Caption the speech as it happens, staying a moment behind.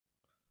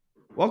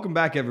Welcome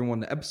back,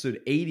 everyone, to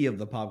episode 80 of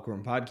the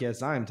Popcorn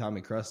Podcast. I am Tommy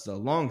Cresta,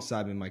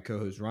 alongside me my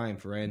co-host Ryan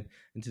Ferran,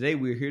 and today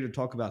we're here to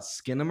talk about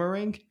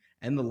Skinamarink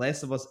and The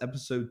Last of Us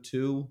Episode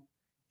 2,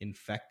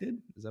 Infected.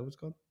 Is that what it's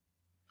called?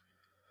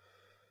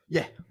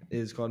 Yeah. It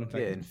is called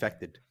Infected? Yeah,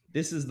 Infected.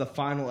 This is the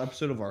final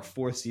episode of our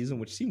fourth season,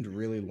 which seemed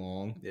really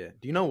long. Yeah.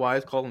 Do you know why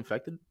it's called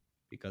Infected?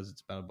 Because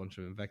it's about a bunch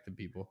of infected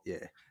people.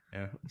 Yeah.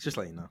 Yeah. It's just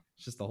letting you know.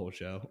 It's just the whole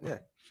show. Yeah.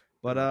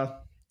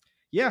 But,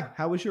 yeah,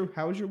 how was your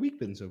week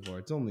been so far?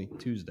 It's only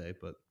Tuesday,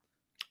 but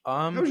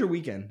how was your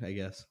weekend, I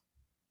guess?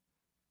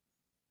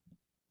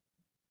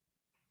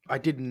 I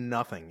did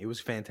nothing. It was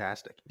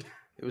fantastic.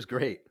 It was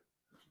great.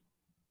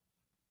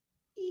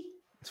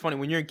 It's funny,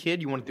 when you're a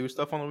kid, you want to do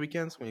stuff on the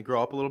weekends. When you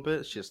grow up a little bit,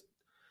 it's just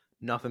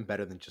nothing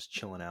better than just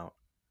chilling out.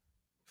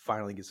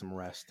 Finally get some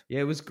rest. Yeah,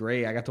 it was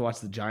great. I got to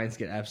watch the Giants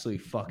get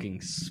absolutely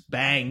fucking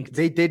spanked.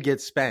 They did get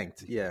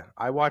spanked, yeah.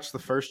 I watched the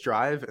first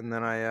drive, and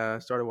then I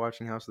started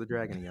watching House of the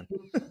Dragon again.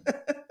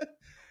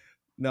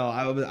 No,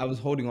 I was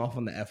holding off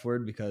on the F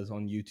word because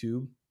on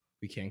YouTube,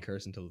 we can't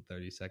curse until the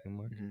 30-second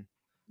mark. Mm-hmm.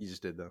 You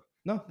just did, though.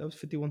 No, that was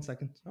 51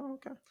 seconds. Oh,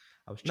 okay.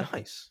 I was checking.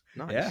 Nice.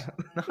 Yeah.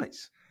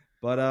 Nice.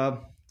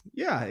 But,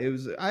 yeah,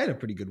 I had a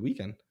pretty good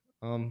weekend.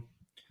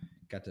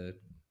 Got to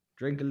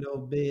drink a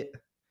little bit.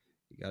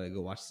 You got to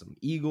go watch some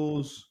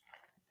Eagles.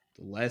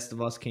 The Last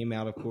of Us came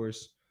out, of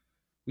course.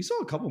 We saw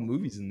a couple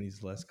movies in these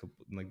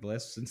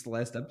since the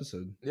last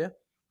episode. Yeah.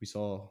 We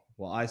saw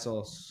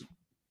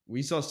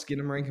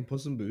Skinamarink and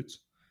Puss in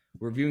Boots.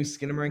 We're reviewing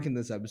Skinamarink in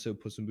this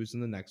episode, Puss in Boots in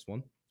the next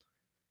one.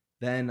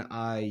 Then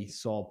I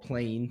saw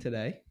Plane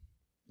today.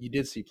 You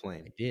did see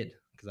Plane. I did,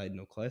 because I had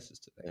no classes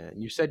today.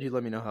 And you said you'd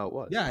let me know how it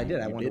was. Yeah, I did.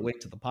 I wanted to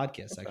wait till the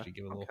podcast to actually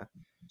give it a little.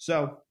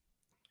 So,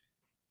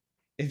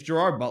 if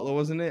Gerard Butler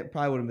was in it, it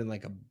probably would have been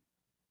like a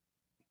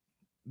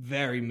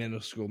very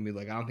minuscule movie.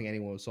 Like, I don't think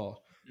anyone saw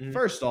it. Mm-hmm.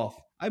 First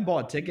off, I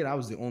bought a ticket. I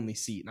was the only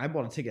seat. And I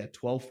bought a ticket at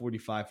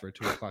 12:45 for a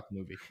 2 o'clock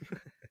movie.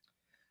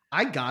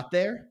 I got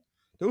there.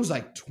 There was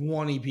like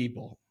 20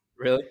 people.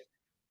 Really?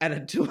 At a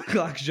 2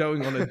 o'clock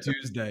showing on a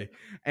Tuesday.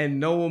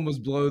 And no one was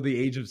below the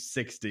age of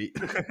 60.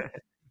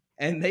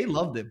 And they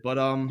loved it. But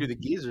dude, the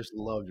geezers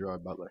love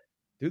Gerard Butler.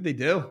 Dude, they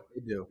do.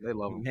 They do. They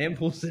love him. Man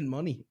pulls in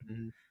money.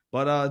 Mm-hmm.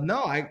 But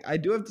no, I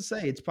do have to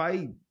say it's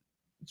probably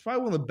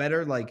one of the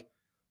better like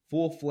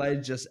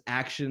full-fledged just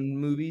action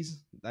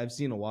movies I've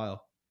seen in a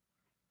while.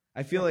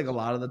 I feel like a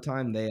lot of the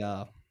time they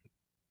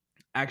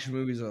action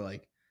movies are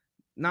like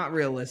not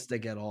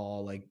realistic at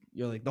all. Like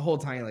you're like the whole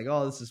time you're like,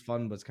 oh, this is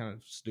fun, but it's kind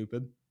of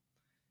stupid.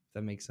 If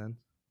that makes sense.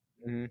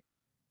 Mm-hmm.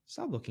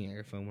 Stop looking at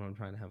your phone when I'm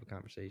trying to have a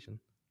conversation.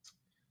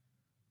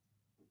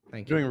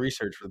 Thank you. you. Doing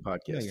research for the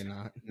podcast. No, you're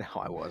not. No,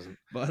 I wasn't.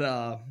 But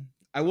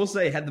I will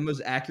say it had the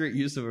most accurate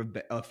use of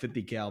a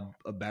 50 cal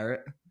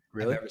Barrett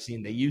really? I've ever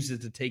seen. They used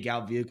it to take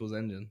out vehicles'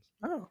 engines.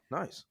 Oh,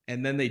 nice.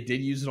 And then they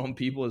did use it on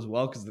people as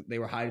well because they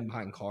were hiding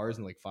behind cars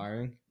and like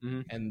firing.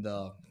 Mm-hmm. And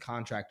the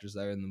contractors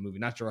there in the movie,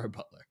 not Gerard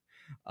Butler,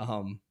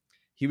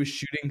 he was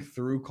shooting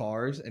through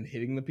cars and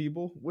hitting the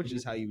people, which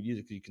is how you would use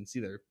it because you can see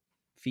their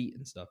feet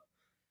and stuff.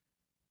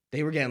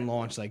 They were getting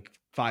launched like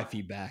 5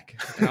 feet back.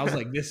 And I was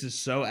like, this is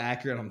so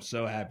accurate. I'm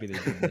so happy they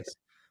did this.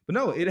 But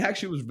no, it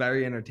actually was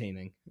very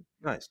entertaining.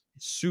 Nice.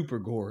 Super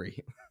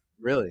gory.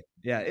 Really?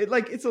 Yeah,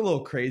 it's a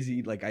little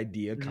crazy like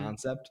idea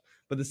concept,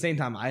 but at the same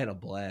time I had a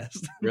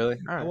blast. Really?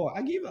 All right. Well,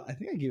 I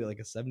think I gave it like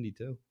a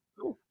 72.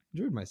 Cool.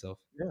 Enjoyed myself.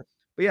 Yeah.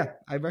 But yeah,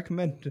 I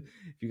recommend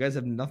if you guys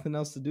have nothing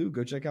else to do,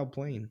 go check out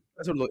Plane.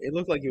 That's what it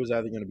looked like. It was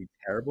either going to be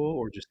terrible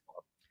or just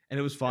fun. And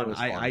it was fun.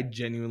 I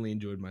genuinely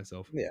enjoyed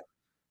myself. Yeah.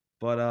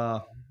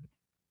 But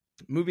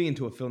moving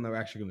into a film that we're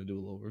actually going to do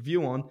a little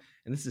review on,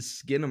 and this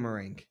is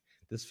Skinamarink.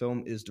 This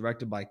film is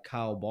directed by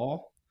Kyle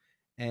Ball.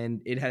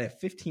 And it had a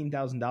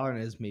 $15,000 and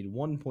it has made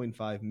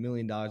 $1.5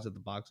 million at the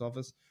box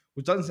office,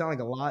 which doesn't sound like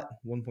a lot,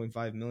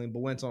 $1.5 million, but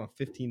when it's on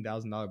a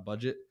 $15,000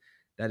 budget,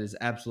 that is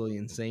absolutely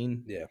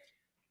insane. Yeah.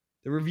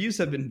 The reviews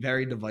have been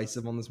very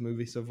divisive on this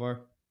movie so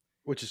far.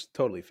 Which is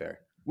totally fair.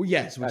 Well,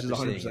 yes, which is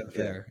 100%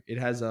 fair. Yeah. It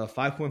has a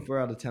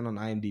 5.4 out of 10 on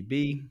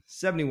IMDb,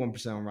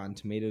 71% on Rotten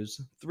Tomatoes,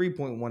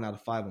 3.1 out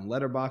of 5 on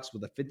Letterboxd,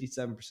 with a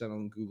 57%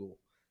 on Google.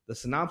 The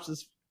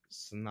synopsis?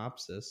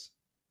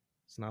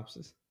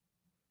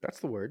 That's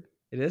the word.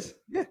 It is?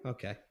 Yeah.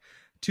 Okay.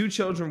 2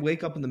 children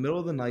wake up in the middle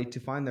of the night to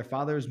find their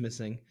father is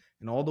missing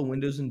and all the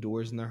windows and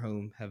doors in their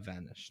home have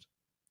vanished.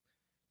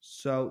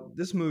 So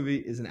this movie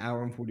is an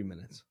hour and 40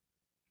 minutes.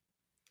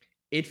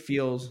 It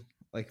feels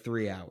like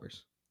 3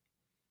 hours.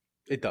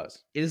 It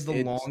does. It is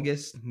the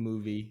longest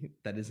movie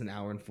that is an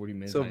hour and 40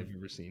 minutes I've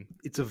ever seen.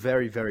 It's a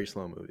very, very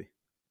slow movie.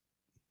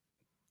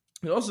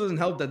 It also doesn't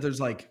help that there's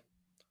like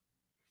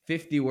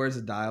 50 words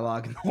of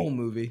dialogue in the whole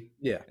movie.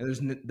 Yeah.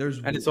 And there's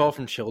and it's all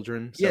from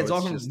children. So yeah, it's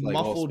all from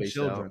muffled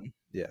children. Out.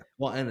 Yeah.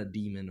 Well, and a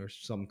demon or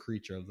some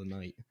creature of the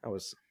night.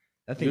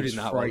 That thing is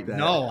not like that.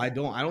 No, I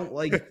don't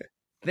like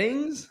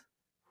things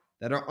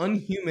that are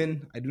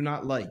unhuman. I do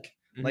not like.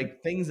 Mm-hmm.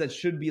 Like things that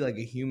should be like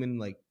a human,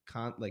 like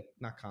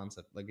not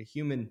concept, like a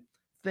human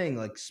thing,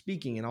 like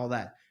speaking and all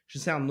that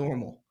should sound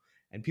normal.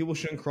 And people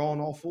shouldn't crawl on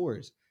all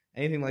fours.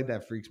 Anything like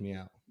that freaks me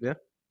out. Yeah.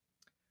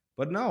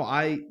 But no,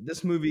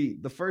 this movie,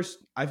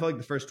 I felt like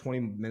the first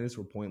 20 minutes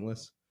were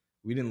pointless.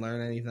 We didn't learn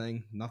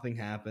anything. Nothing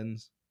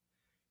happens.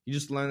 You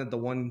just learn that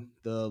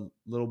the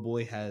little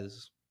boy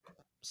has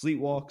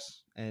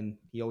sleepwalks, and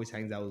he always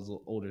hangs out with his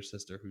older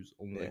sister, who's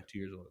only like 2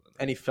 years older than him.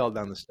 And he fell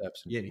down the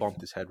steps and Yeah, bumped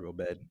his head real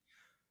bad.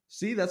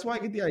 See, that's why I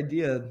get the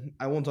idea.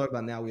 I won't talk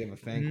about now. We have a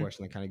fan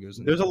question that kind of goes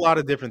into There's a lot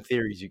of different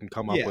theories you can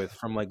come up with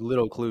from like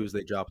little clues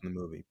they drop in the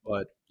movie.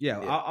 But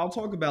I'll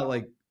talk about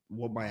like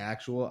what my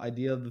actual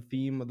idea of the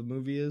theme of the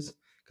movie is,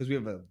 because we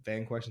have a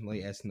fan question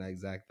like asking that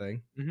exact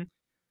thing. Mm-hmm.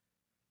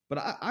 But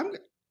I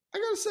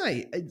gotta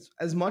say,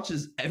 as much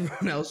as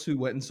everyone else who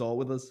went and saw it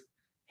with us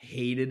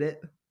hated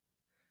it,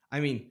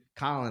 I mean,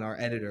 Colin, our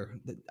editor,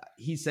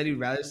 he said he'd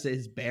rather sit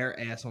his bare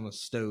ass on a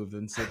stove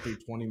than sit through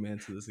 20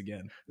 minutes of this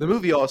again. The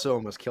movie also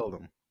almost killed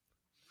him.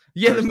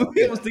 Yeah, the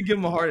movie almost did give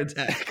him a heart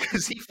attack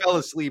because he fell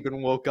asleep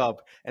and woke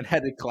up and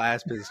had to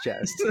clasp his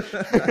chest.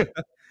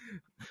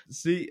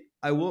 See,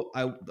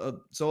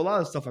 so a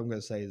lot of stuff I'm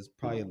going to say is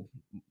probably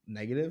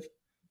negative,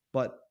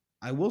 but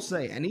I will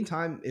say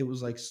anytime it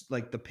was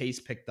like the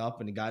pace picked up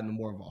and it got into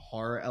more of a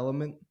horror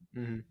element,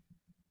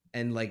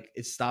 and like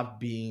it stopped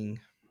being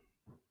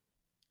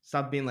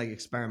like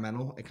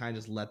experimental. It kind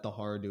of just let the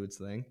horror do its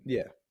thing.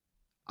 Yeah.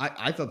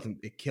 I thought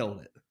it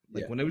killed it.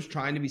 Like when it was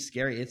trying to be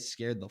scary, it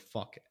scared the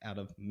fuck out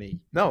of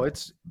me. No,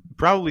 it's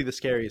probably the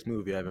scariest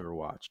movie I've ever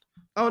watched.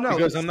 Oh no,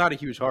 because I'm not a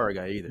huge horror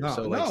guy either.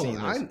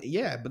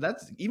 But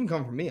that's even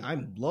coming from me. I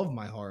love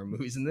my horror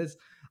movies, and this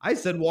I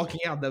said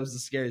walking out that was the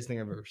scariest thing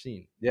I've ever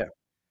seen. Yeah.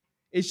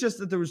 It's just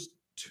that there was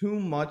too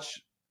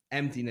much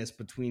emptiness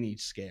between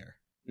each scare.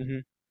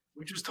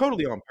 Which was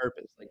totally on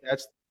purpose. Like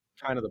that's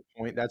kind of the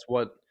point. That's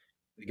what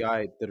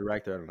the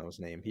director, I don't know his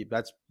name.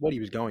 That's what he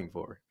was going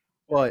for.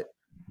 But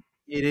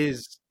it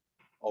is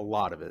a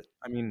lot of it.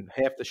 I mean,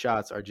 half the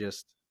shots are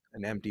just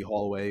an empty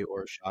hallway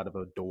or a shot of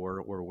a door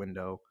or a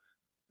window,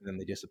 and then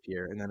they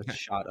disappear. And then it's a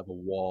shot of a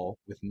wall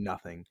with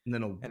nothing. And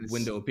then a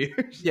window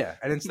appears. Yeah,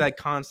 and it's that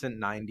constant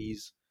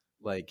 90s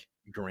like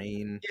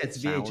grain. Yeah,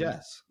 it's sound.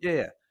 VHS.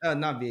 Yeah.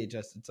 Not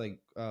VHS. It's like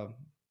the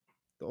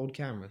old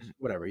cameras.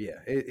 Whatever, yeah.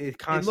 It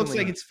constantly... It looks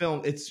like it's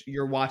filmed.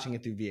 You're watching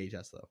it through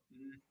VHS though.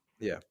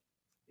 Yeah.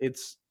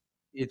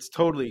 It's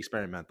totally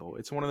experimental.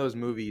 It's one of those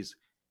movies.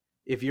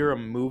 If you're a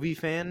movie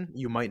fan,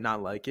 you might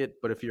not like it,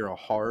 but if you're a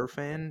horror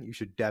fan, you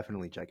should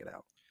definitely check it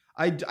out.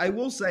 I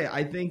will say,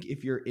 I think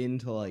if you're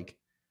into like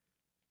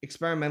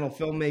experimental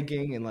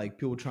filmmaking and like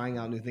people trying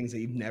out new things that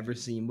you've never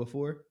seen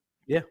before,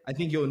 I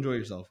think you'll enjoy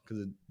yourself,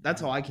 because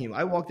that's how I came.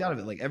 I walked out of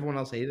it like everyone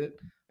else hated it.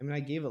 I mean, I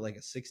gave it like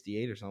a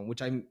 68 or something,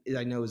 which I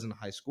know isn't a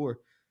high score.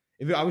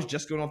 If I was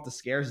just going off the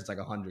scares, it's like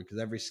 100, because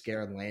every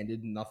scare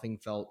landed, nothing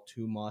felt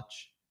too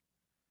much.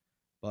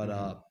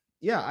 But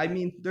yeah, I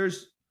mean,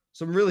 there's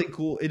some really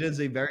cool. It is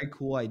a very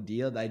cool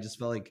idea that I just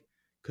felt like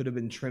could have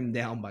been trimmed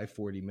down by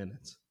 40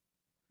 minutes.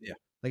 Yeah,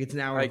 like it's an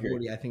hour and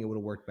 40. I think it would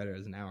have worked better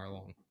as an hour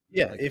long.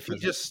 Yeah, like if he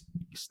just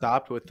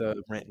stopped with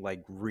the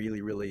like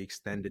really, really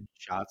extended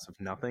shots of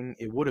nothing,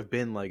 it would have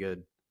been like a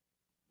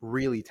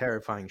really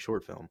terrifying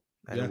short film,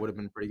 and it would have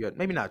been pretty good.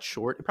 Maybe not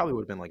short; it probably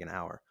would have been like an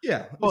hour.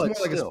 Yeah, it's more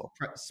like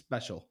a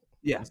special.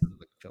 Yeah, like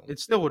a film. It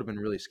still would have been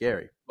really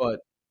scary, but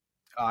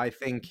I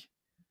think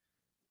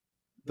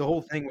the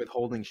whole thing with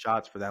holding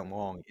shots for that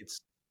long,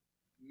 it's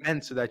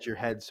meant so that your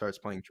head starts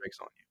playing tricks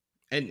on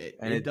you,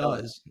 and it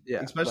does.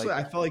 Yeah, especially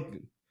like, I felt like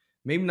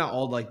maybe not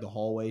all like the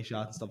hallway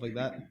shots and stuff like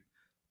that.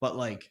 But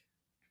like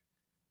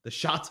the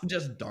shots of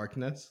just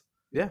darkness.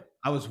 Yeah.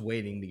 I was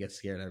waiting to get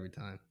scared every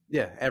time.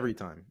 Yeah, every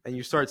time. And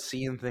you start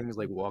seeing things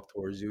like walk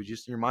towards you.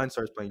 Just your mind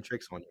starts playing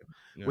tricks on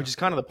you, which is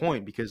kind of the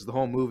point, because the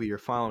whole movie you're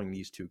following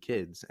these two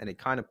kids, and it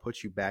kind of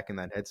puts you back in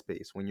that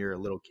headspace when you're a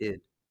little kid,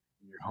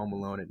 and you're home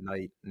alone at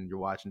night and you're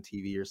watching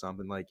TV or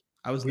something. Like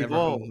I was never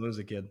home alone as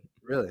a kid.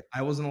 Really?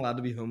 I wasn't allowed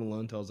to be home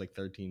alone until I was like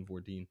 13,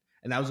 14.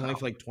 And that was only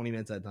for like 20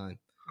 minutes at a time.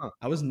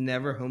 I was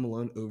never home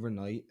alone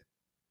overnight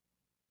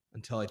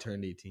until I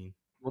turned 18.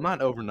 Well,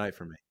 not overnight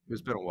for me.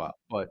 It's been a while,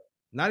 but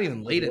not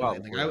even late at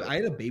night. Like I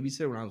had a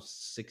babysitter when I was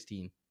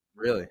 16.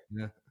 Really?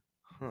 Yeah.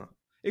 Huh.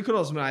 It could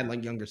also mean I had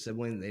like younger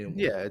siblings. They don't.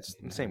 Yeah, it's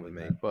the same with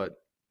me. But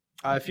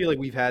I feel like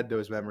we've had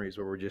those memories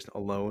where we're just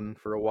alone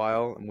for a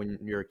while, and when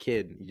you're a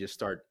kid, you just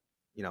start,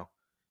 you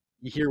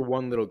hear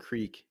one little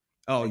creak.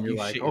 Oh, and you're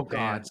like, oh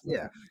god,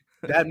 yeah.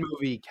 That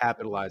movie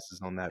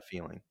capitalizes on that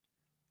feeling.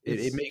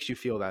 It makes you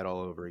feel that all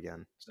over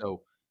again.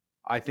 So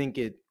I think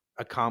it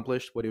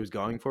accomplished what he was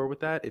going for with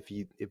that.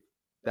 If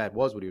that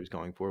was what he was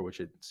going for, which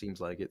it seems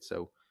like it.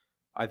 So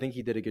I think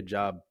he did a good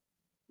job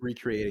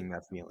recreating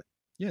that feeling.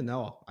 Yeah,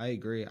 no, I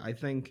agree. I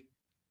think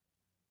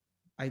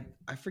I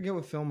forget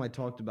what film I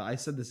talked about. I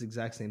said this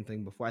exact same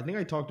thing before. I think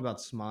I talked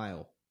about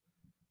Smile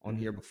on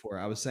here before.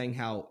 I was saying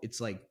how it's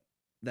like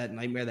that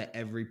nightmare that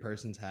every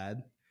person's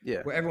had.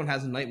 Yeah. Where everyone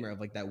has a nightmare of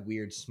like that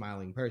weird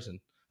smiling person.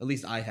 At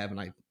least I have,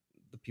 and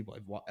the people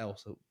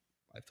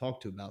I've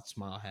talked to about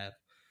Smile have.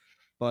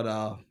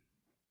 But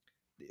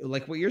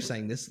like what you're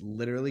saying, this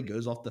literally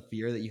goes off the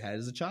fear that you had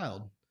as a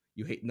child.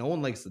 No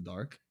one likes the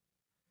dark,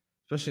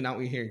 especially not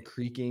when you're hearing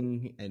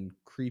creaking and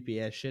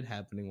creepy ass shit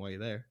happening while you're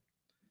there.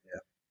 Yeah.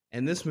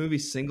 And this movie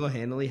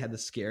single-handedly had the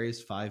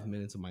scariest 5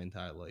 minutes of my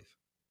entire life.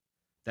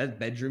 That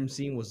bedroom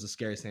scene was the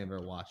scariest thing I've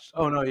ever watched.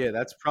 Oh no, yeah,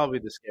 that's probably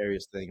the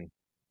scariest thing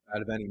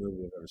out of any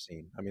movie I've ever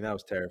seen. I mean, that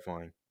was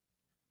terrifying.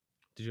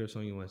 Did you have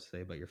something you wanted to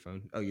say about your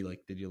phone? Oh, you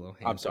did your little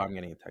hand? I'm sorry, I'm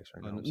getting a text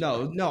right now.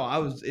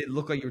 No. It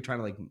looked like you were trying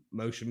to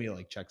motion me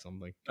to check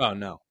something. Oh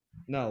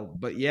no.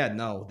 But yeah,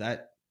 no.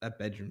 That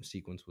bedroom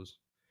sequence was,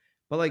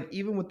 but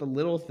even with the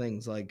little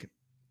things, a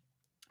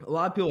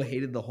lot of people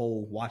hated the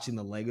whole watching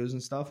the Legos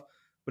and stuff.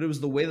 But it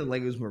was the way the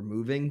Legos were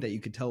moving that you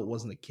could tell it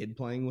wasn't a kid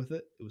playing with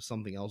it. It was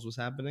something else was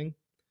happening.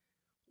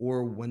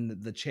 Or when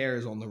the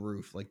chairs on the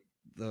roof,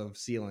 the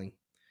ceiling.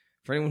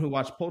 For anyone who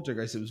watched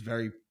Poltergeist, it was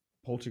very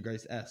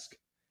Poltergeist-esque.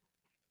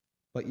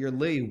 But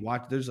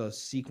there's a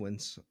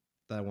sequence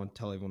that I want to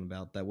tell everyone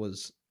about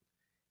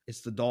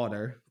it's the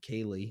daughter,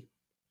 Kaylee,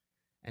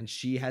 and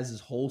she has this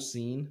whole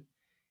scene.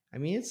 I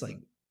mean, it's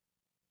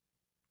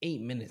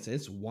 8 minutes.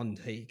 It's one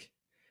take.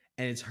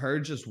 And it's her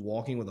just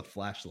walking with a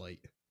flashlight.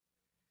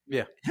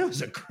 Yeah. That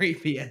was a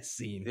creepy ass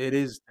scene. It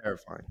is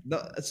terrifying.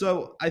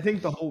 So I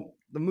think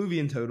the movie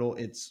in total,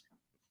 it's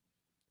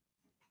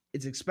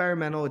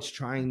experimental. It's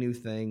trying new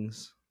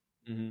things.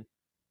 Mm-hmm.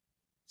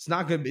 It's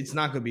not good. It's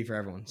not going to be for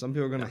everyone. Some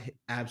people are going to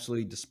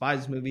absolutely despise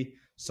this movie.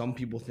 Some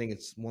people think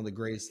it's one of the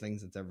greatest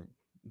things that's ever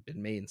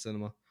been made in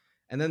cinema.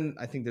 And then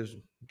I think there's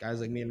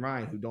guys like me and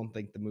Ryan who don't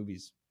think the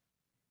movie's.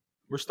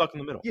 We're stuck in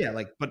the middle. Yeah,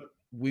 but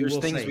there's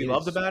things we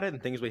loved about it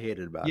and things we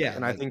hated about it.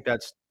 And I think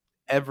that's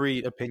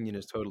every opinion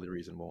is totally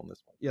reasonable in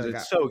this one. Yeah,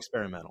 it's so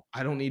experimental.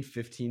 I don't need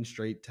 15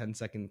 straight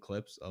 10-second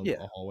clips of a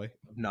hallway.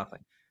 Nothing.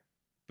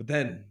 But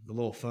then the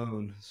little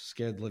phone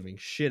scared the living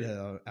shit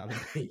out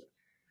of me.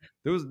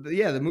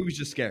 The movie's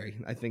just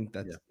scary. I think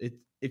that's it.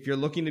 If you're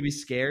looking to be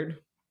scared,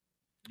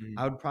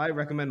 I would probably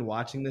recommend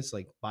watching this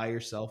by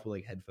yourself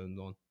with headphones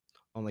on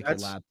your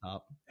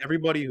laptop.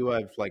 Everybody who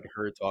I've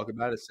heard talk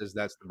about it says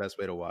that's the best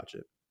way to watch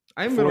it.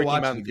 I'm going to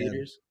watch it in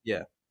theaters.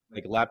 Yeah.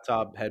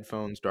 Laptop,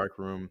 headphones, dark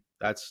room.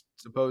 That's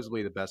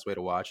supposedly the best way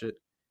to watch it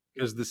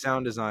because the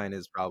sound design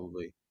is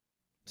probably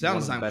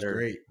was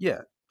great. Yeah,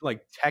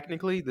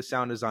 technically, the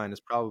sound design is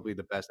probably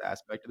the best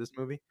aspect of this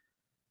movie.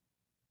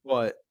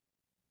 But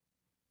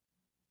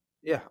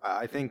yeah,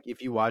 I think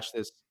if you watch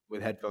this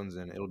with headphones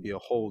in, it'll be a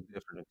whole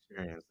different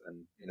experience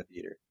than in a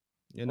theater.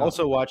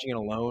 Also, watching it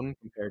alone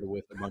compared to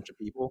with a bunch of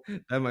people,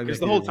 because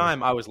the whole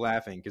time I was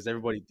laughing because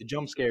the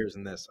jump scares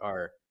in this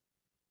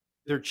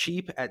they're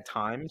cheap at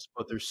times,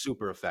 but they're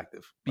super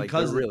effective.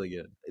 Because they're really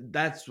good.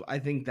 I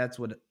think that's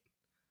what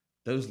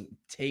those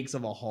takes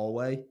of a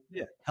hallway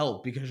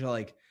help because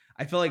you're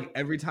I feel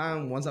every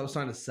time once I was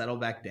starting to settle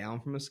back down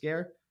from a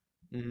scare,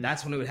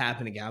 that's when it would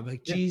happen again. I'd be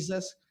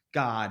Jesus,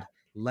 God,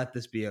 let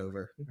this be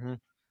over. Mm-hmm.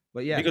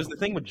 But yeah, because the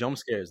thing with jump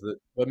scares,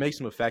 what makes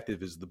them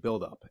effective is the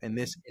build-up, and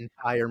this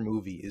entire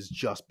movie is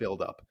just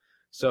build-up.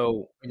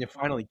 So when you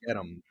finally get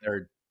them,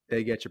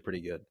 they get you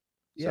pretty good.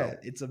 Yeah,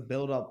 it's a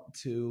build-up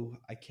to,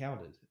 I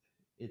counted,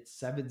 it's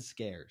 7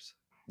 scares.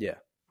 Yeah.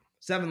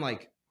 7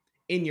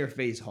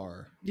 in-your-face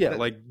horror.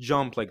 Yeah,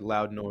 jump,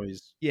 loud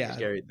noise. Yeah,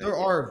 scary things. There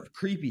are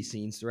creepy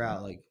scenes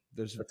throughout.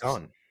 There's a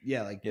ton.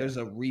 Yeah, there's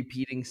a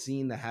repeating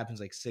scene that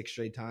happens 6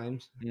 straight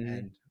times,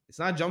 and it's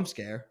not a jump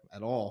scare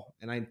at all.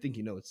 And I think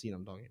you know what scene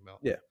I'm talking about.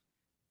 Yeah.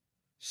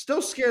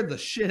 Still scared the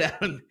shit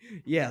out of me.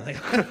 Yeah,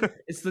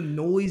 it's the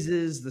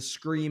noises, the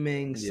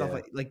screaming,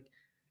 stuff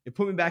it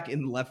put me back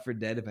in Left 4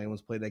 Dead if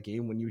anyone's played that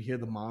game when you hear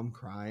the mom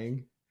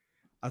crying.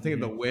 I think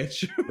of the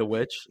witch. The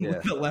witch? Yeah.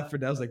 The Left 4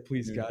 Dead, I was like,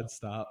 please God,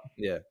 stop.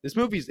 Yeah. This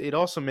it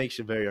also makes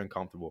you very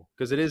uncomfortable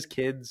because it is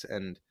kids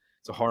and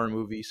it's a horror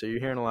movie, so you're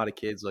hearing a lot of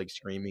kids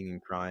screaming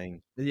and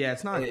crying. Yeah,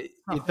 it's not.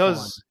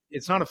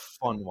 It's not a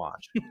fun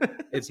watch.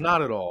 It's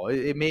not at all.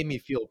 It made me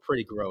feel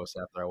pretty gross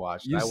after I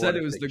watched it. You said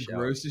it was the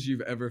grossest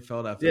you've ever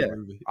felt after a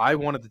movie. I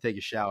wanted to take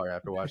a shower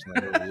after watching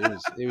that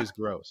movie. It was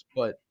gross.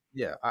 But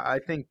yeah, I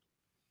think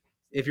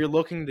if you're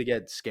looking to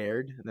get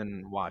scared,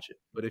 then watch it.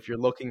 But if you're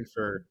looking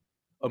for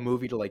a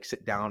movie to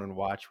sit down and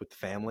watch with the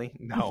family,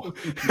 no.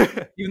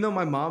 Even though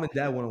my mom and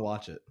dad want to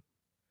watch it.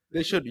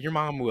 They should. Your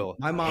mom will.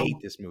 My mom hate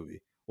this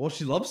movie. Well,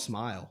 she loves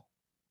Smile.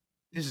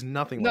 This is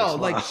nothing like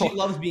Smile. She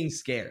loves being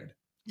scared.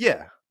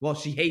 Yeah. Well,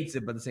 she hates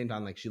it, but at the same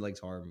time, she likes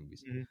horror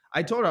movies. Mm-hmm.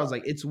 I told her, I was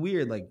it's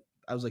weird.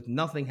 I was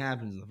nothing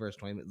happens in the first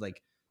 20 minutes.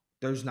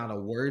 There's not a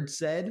word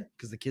said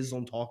because the kids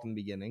don't talk in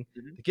the beginning.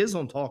 Mm-hmm. The kids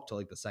don't talk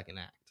till the second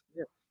act.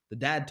 Yeah. The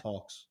dad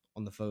talks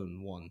on the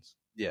phone once.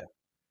 Yeah.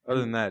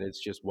 Other than that, it's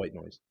just white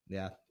noise.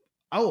 Yeah.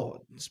 Oh,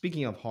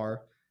 speaking of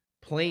horror,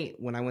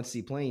 when I went to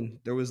see Plane,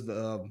 there was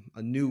a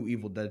new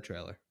Evil Dead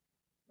trailer.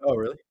 Oh,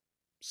 really?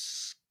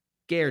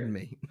 Scared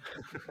me.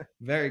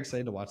 Very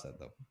excited to watch that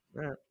though.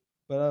 All right.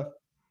 But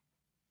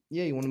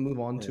yeah, you want to move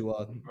on to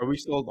Are we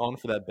still on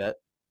for that bet?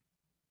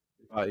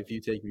 If you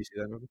take me to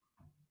see that movie?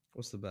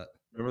 What's the bet?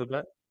 Remember the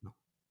bet? No.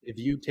 If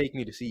you take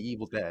me to see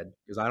Evil Dead,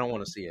 because I don't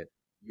want to see it,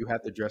 you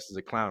have to dress as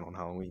a clown on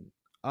Halloween.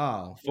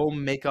 Oh. Full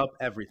makeup,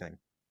 everything.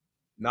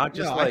 Not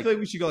just I feel like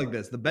we should go like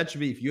this. The bet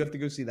should be if you have to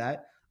go see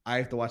that, I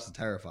have to watch The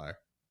Terrifier.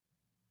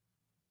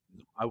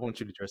 I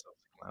want you to dress up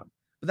as a clown.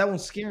 But that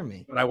won't scare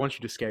me. But I want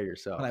you to scare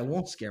yourself. But I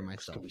won't scare It's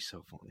myself. gonna be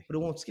so funny. But it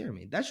won't scare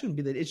me. That shouldn't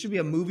be it should be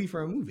a movie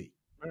for a movie.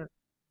 All right.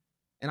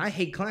 And I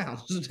hate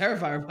clowns. So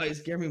Terrifier probably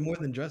scare me more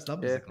than dressed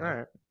up as a clown. All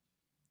right.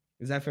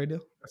 Is that fair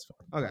deal? That's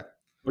fine. Okay.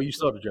 But you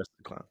still have to dress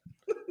the clown.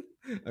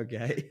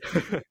 Okay.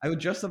 I was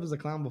dressed up as a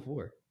clown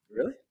before.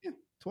 Really? Yeah,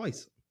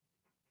 twice.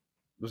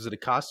 Was it a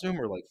costume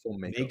or like full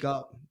makeup?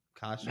 Makeup,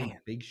 costume, Man.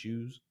 big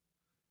shoes,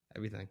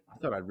 everything. I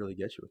thought I'd really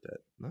get you with that.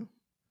 No.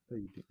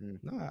 Mm.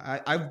 No,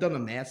 I've done a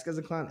mask as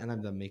a clown and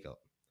I've done makeup.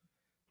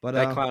 But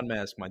That clown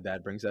mask my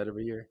dad brings out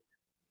every year.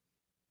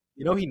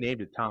 You know he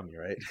named it Tommy,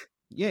 right?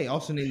 Yeah, he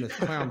also named the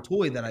clown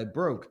toy that I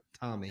broke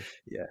Tommy.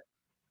 Yeah.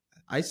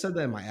 I said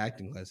that in my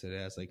acting class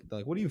today. I was like,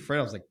 what are you afraid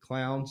of? I was like,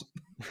 clowns.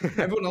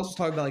 Everyone else was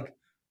talking about like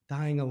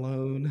dying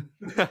alone,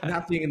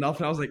 not being enough.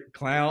 And I was like,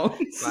 clowns.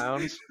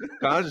 Clowns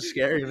are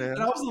scary, man.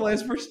 And I was the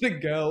last person to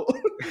go.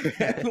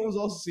 Everyone was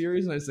all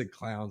serious. And I said,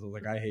 clowns. I was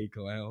like, I hate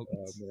clowns.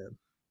 Oh, man.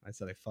 I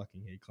said, I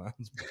fucking hate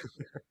clowns.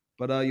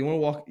 But you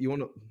want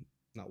to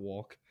not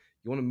walk.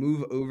 You want to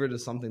move over to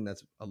something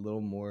that's a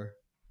little more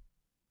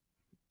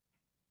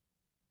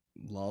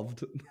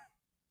loved.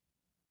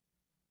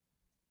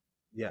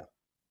 Yeah.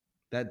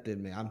 That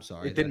didn't make. I'm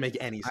sorry. It didn't make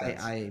any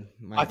sense.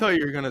 I thought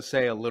you were gonna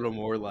say a little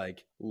more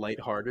like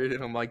lighthearted,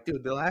 and I'm like,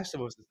 dude, The Last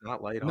of Us is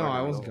not lighthearted. No,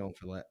 I wasn't going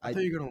for that. I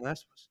thought you were gonna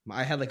Last of Us.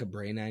 I had like a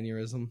brain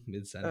aneurysm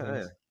mid sentence.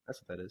 Yeah,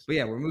 that's what that is. But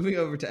yeah, we're moving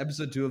over to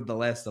episode 2 of The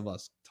Last of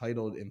Us,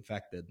 titled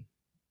 "Infected."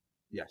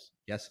 Yes.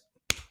 Yes.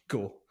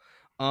 Cool.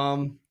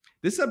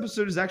 This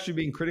episode is actually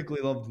being critically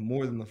loved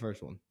more than the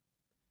first one.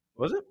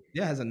 Was it?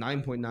 Yeah, it has a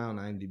 9.9 on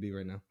IMDb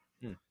right now.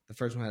 The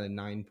first one had a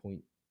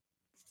 9.4.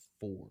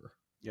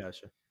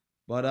 Gotcha.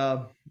 But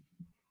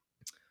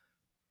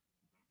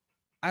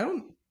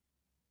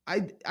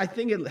I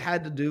think it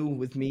had to do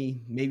with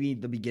me. Maybe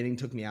the beginning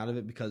took me out of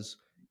it because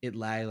it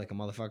lagged like a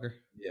motherfucker.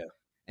 Yeah.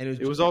 And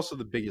it was also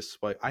the biggest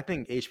spike. I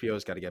think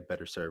HBO's got to get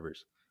better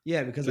servers.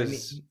 Yeah,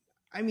 because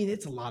I mean,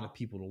 it's a lot of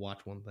people to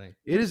watch one thing.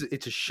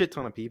 It's a shit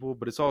ton of people,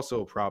 but it's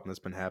also a problem that's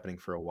been happening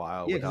for a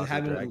while. Yeah, because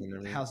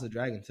having House of the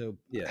Dragon too.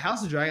 Yeah,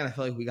 House of the Dragon, I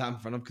feel like we got in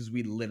front of because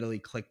we literally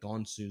clicked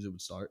on as soon as it would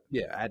start.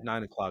 Yeah, at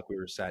 9:00 we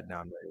were sat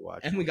down ready to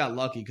watch. And we got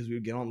lucky because we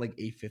would get on like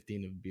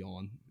 8:15 and be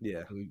on.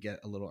 Yeah, we'd get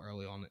a little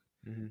early on it.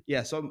 Mm-hmm.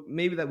 Yeah, so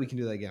maybe that we can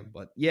do that again.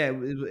 But yeah,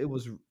 it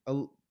was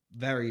a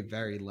very,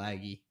 very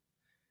laggy.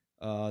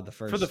 For the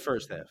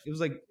first half, it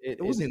was like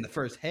it wasn't in the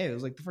first half. It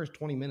was like the first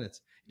 20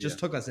 minutes. It just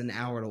took us an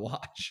hour to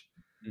watch.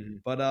 Mm-hmm.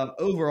 But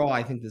overall,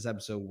 I think this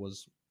episode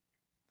was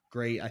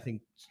great. I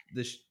think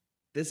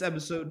this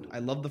episode, I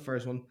love the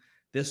first one.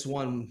 This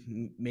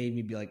one made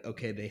me be like,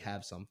 okay, they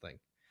have something.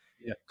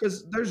 Yeah,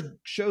 because there's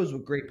shows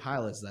with great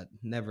pilots that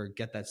never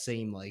get that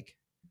same like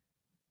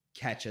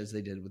catch as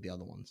they did with the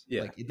other ones.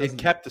 Yeah, like, it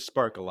kept the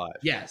spark alive.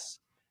 Yes,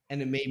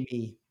 and it made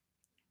me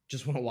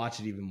just want to watch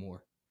it even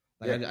more.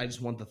 Like I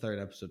just want the third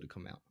episode to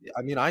come out.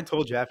 I mean, I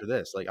told you after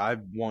this, like I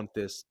want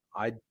this.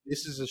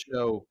 This is a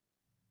show.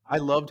 I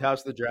loved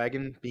House of the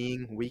Dragon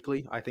being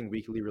weekly. I think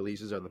weekly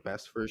releases are the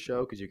best for a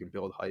show because you can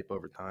build hype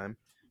over time,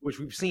 which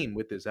we've seen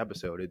with this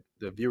episode.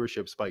 The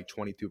viewership spiked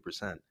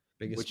 22%,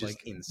 which is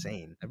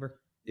insane.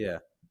 Ever. Yeah.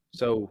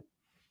 So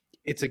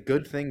it's a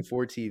good thing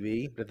for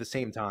TV, but at the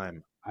same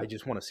time, I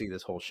just want to see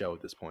this whole show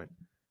at this point.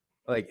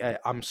 Like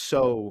I'm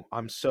so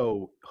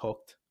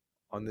hooked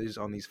on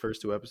these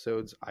first 2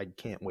 episodes. I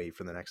can't wait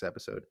for the next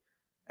episode.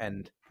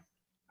 And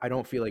I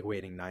don't feel like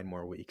waiting 9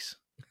 more weeks.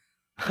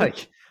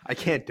 Like I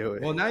can't do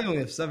it. Well, now you only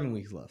have 7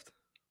 weeks left.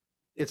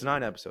 It's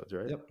 9 episodes,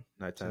 right? Yep.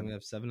 9, 10. So we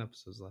have 7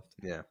 episodes left.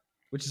 Yeah.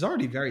 Which is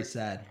already very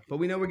sad. But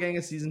we know we're getting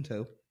a season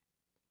 2.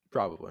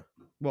 Probably.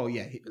 Well,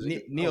 yeah.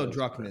 Neil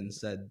Druckmann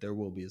said there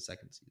will be a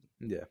second season.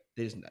 Yeah.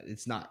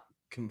 It's not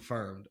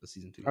confirmed a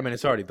season 2. I mean,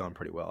 it's already done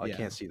pretty well. I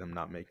can't see them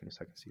not making a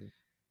second season.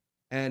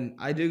 And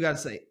I do got to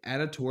say,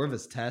 Anna Torv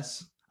as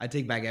Tess, I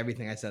take back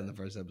everything I said in the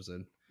first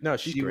episode. No,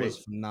 she was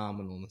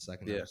phenomenal in the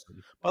second episode.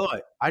 By the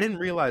way, I didn't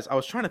realize. I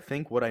was trying to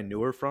think what I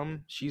knew her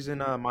from. She's in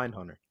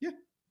Mindhunter. Yeah,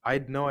 I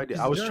had no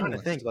idea. I was trying to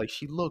think. Like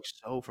she looks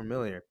so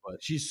familiar, but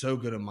she's so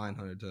good at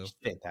Mindhunter too.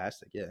 She's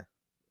fantastic. Yeah,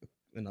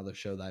 another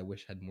show that I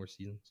wish had more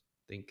seasons.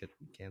 Think get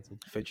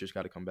canceled. Fincher's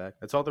got to come back.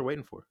 That's all they're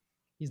waiting for.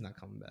 He's not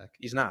coming back.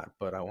 He's not,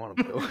 but I want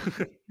him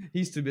to.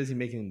 He's too busy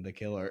making The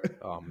Killer.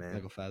 Oh man,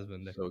 Michael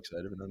Fassbender. So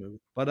excited for that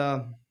movie.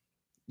 But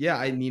yeah,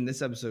 I mean,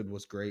 this episode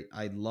was great.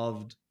 I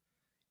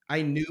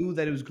knew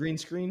that it was green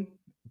screen.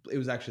 It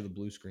was actually the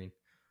blue screen.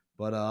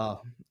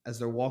 But as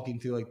they're walking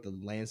through like the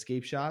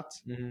landscape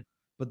shots,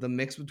 but the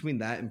mix between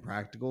that and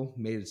practical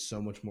made it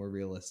so much more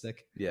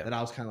realistic. Yeah, that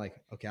I was kind of like,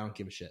 okay, I don't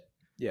give a shit.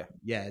 Yeah,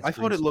 yeah. I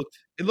thought it looked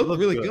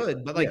really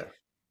good, but like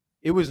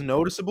it was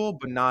noticeable,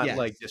 but not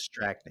like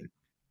distracting.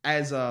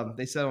 As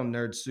they said on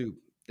Nerd Soup,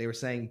 they were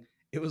saying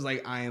it was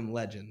like I Am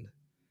Legend,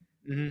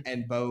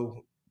 and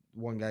Bo,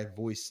 one guy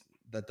voice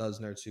that does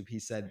Nerd Soup, he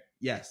said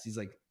yes. He's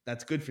like,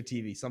 that's good for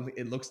TV. Something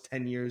it looks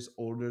 10 years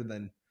older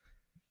than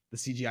the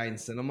CGI in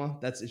cinema.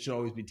 It should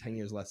always be 10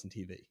 years less in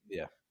TV.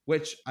 Yeah,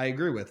 which I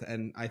agree with,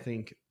 and I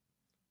think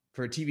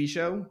for a TV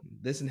show,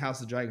 this and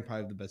House of the Dragon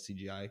probably the best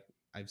CGI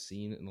I've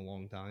seen in a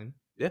long time.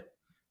 Yeah,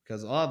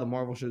 because a lot of the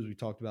Marvel shows we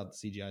talked about, the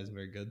CGI isn't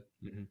very good.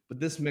 Mhm.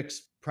 But this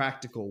mixed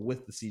practical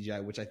with the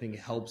CGI, which I think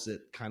helps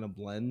it kind of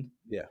blend.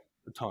 Yeah,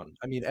 a ton.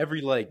 I mean,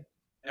 every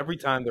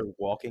time they're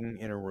walking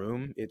in a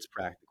room, it's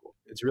practical.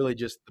 It's really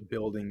just the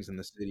buildings and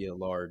the city at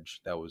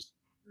large that was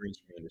green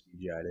screen or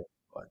CGI'd it.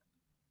 But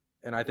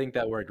and I think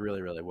that worked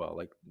really, really well.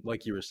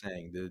 Like you were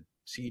saying, the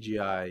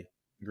CGI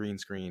green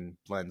screen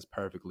blends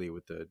perfectly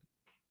with the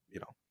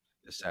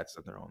the sets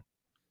that they're on.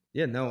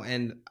 Yeah, no,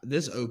 and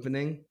this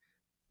opening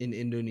in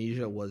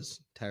Indonesia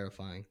was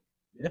terrifying.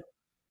 Yeah.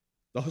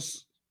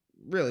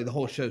 The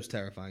whole show's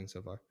terrifying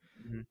so far.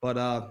 Mhm. But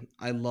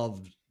I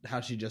loved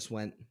how she just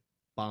went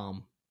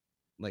bomb.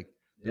 Like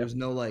there was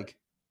no like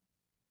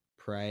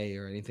pray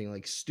or anything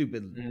like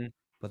stupid,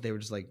 but they were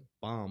just like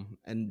bomb,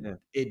 and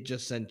it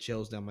just sent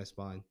chills down my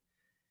spine.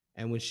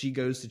 And when she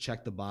goes to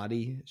check the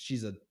body,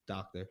 she's a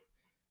doctor,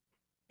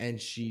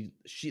 and she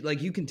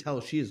like you can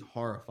tell she is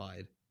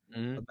horrified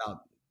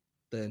about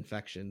the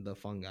infection, the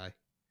fungi.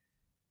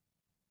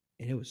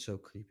 And it was so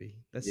creepy.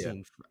 That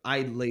scene,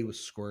 I was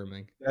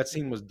squirming. That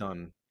scene was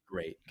done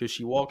great because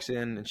she walks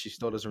in and she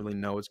still doesn't really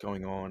know what's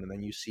going on, and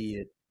then you see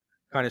it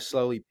kind of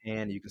slowly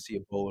pan. You can see a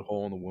bullet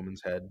hole in the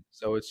woman's head.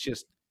 So it's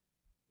just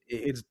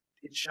it's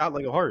shot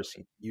like a horror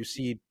scene. You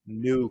see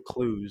new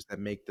clues that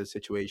make the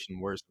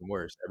situation worse and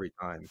worse every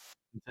time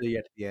until you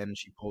get to the end.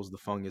 She pulls the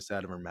fungus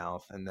out of her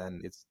mouth, and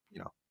then it's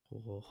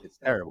it's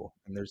terrible,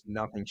 and there's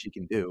nothing she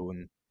can do.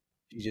 And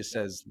she just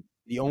says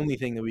the only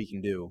thing that we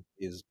can do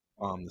is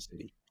bomb the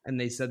city. And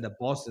they said that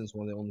Boston's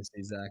one of the only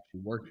cities that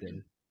actually worked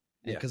in,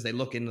 because they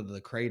look into the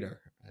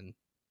crater. And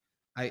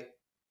I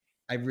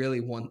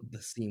really want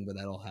the scene where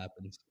that all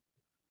happens.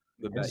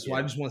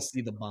 I just want to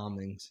see the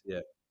bombings. Yeah,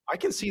 I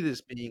can see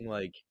this being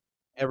like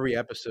every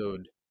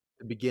episode.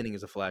 The beginning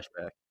is a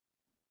flashback.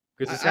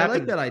 Because I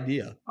like that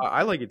idea.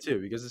 I like it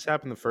too because this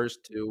happened the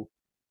first two.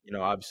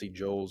 Obviously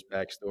Joel's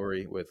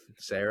backstory with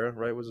Sarah,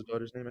 right? Was his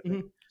daughter's name? I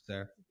think.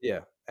 Sarah.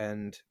 Yeah,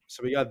 and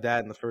so we got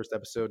that in the first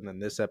episode, and then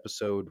this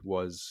episode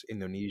was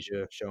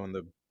Indonesia, showing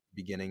the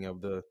beginning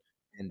of the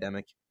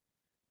pandemic.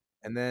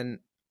 And then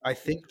I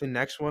think the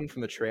next one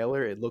from the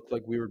trailer, it looked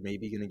like we were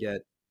maybe going to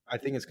get. I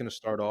think it's going to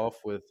start off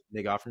with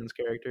Nick Offerman's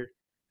character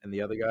and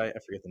the other guy. I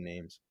forget the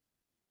names.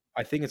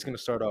 I think it's going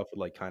to start off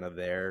with like kind of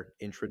their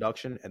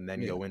introduction and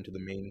then go into the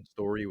main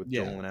story with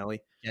Joel and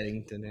Ellie.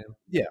 Getting to them.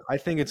 Yeah, I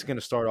think it's going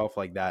to start off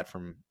like that.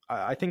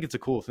 I think it's a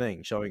cool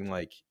thing, showing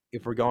like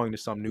if we're going to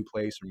some new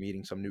place or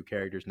meeting some new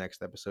characters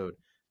next episode,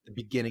 the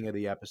beginning of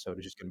the episode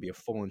is just going to be a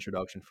full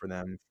introduction for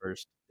them,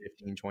 first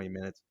 15, 20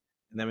 minutes,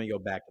 and then we go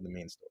back to the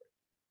main story.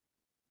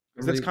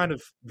 Because that's kind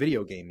of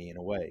video gamey in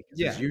a way.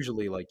 It's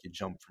usually like you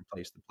jump from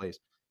place to place.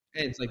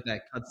 And it's like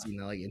that cutscene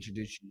that like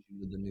introduces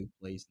you to the new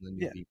place and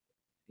the new people.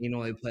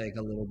 They play like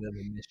a little bit of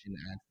a mission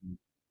at them.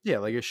 Yeah,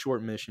 like a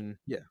short mission.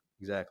 Yeah,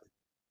 exactly.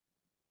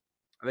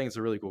 I think it's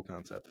a really cool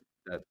concept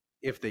that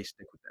if they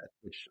stick with that,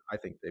 which I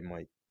think they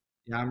might.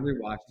 Yeah, I'm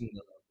rewatching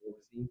the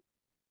scene.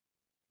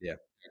 Yeah,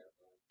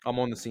 I'm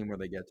on the scene where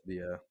they get to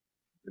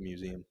the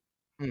museum.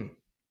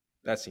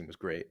 That scene was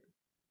great.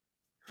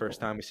 First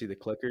time we see the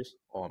clickers.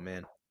 Oh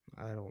man,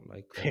 I don't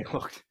like. They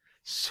looked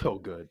so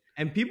good.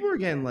 And people were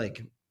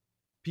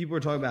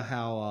talking about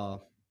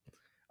how.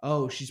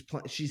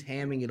 She's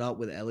hamming it up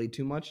with Ellie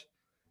too much.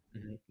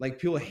 Like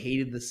people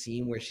hated the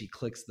scene where she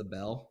clicks the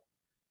bell.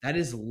 That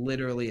is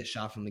literally a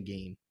shot from the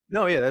game.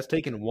 No, yeah, that's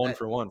taken one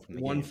for one from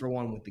the game. One for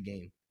one with the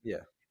game.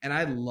 Yeah. And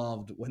I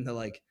loved when they're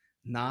like,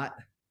 not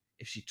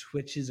if she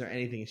twitches or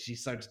anything, she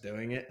starts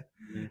doing it,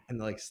 and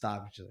they're like,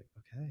 stop. And she's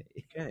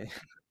like,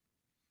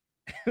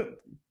 okay.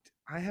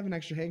 I have an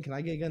extra hand. Can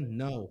I get a gun?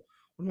 No.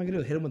 What am I gonna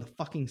do? Hit him with a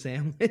fucking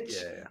sandwich?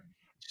 Yeah.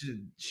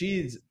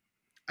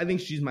 I think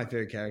she's my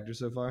favorite character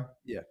so far.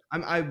 Yeah.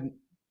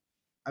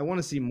 I want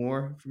to see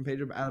more from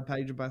Pedro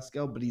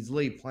Pascal, but he's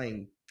literally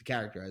playing the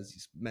character as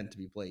he's meant to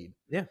be played.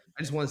 Yeah.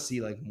 I just want to see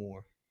like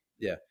more.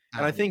 Yeah.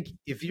 And I think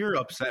if you're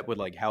upset with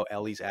like how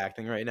Ellie's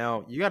acting right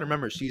now, you got to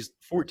remember she's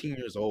 14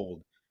 years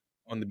old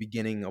on the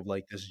beginning of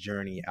like this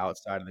journey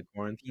outside of the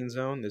quarantine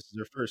zone. This is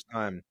her first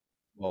time.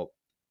 Well,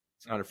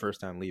 it's not her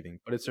first time leaving,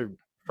 but it's her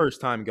first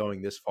time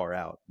going this far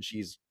out.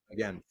 She's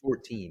again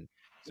 14.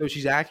 So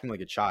she's acting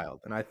like a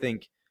child. And I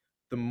think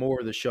the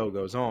more the show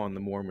goes on, the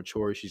more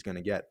mature she's going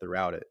to get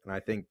throughout it. And I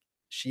think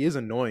she is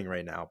annoying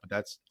right now, but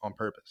that's on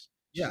purpose.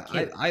 Yeah,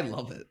 I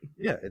love it.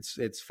 Yeah,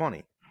 it's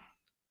funny.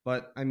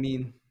 But I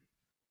mean,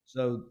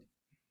 so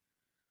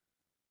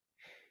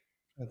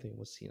I think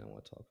what scene I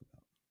want to talk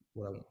about.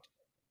 What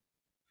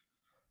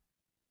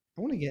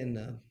I want to get in.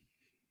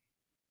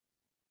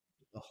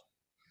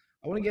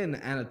 I want to get in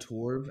Anna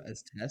Torv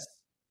as Tess.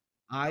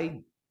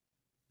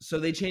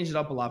 So they changed it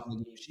up a lot from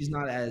the game. She's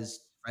not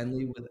as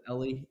friendly with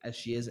Ellie as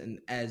she is, and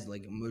as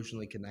like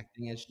emotionally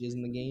connecting as she is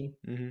in the game.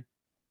 Mm-hmm.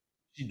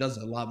 She does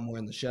a lot more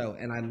in the show,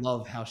 and I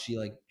love how she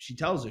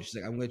tells her, she's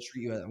like, I'm going to talk to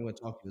you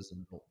as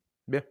an adult.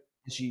 Yeah.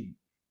 And she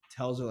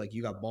tells her like,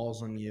 you got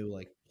balls on you,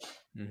 like,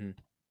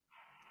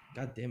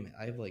 God damn it,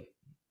 I have like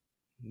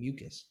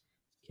mucus,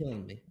 it's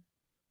killing me.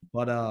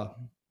 But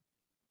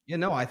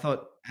I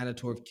thought Anna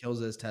Torv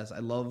kills as Tess. I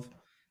love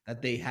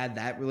that they had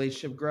that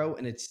relationship grow,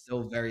 and it's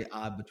still very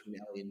odd between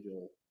Ellie and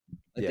Joel.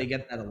 Like they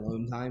get that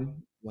alone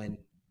time when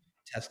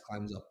Tess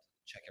climbs up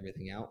to check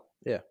everything out.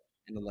 Yeah.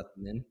 And to let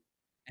them in.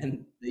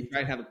 And they try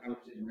and have a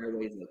conversation right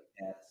away. He's like,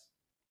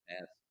 pass.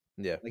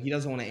 Yeah. Like he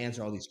doesn't want to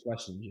answer all these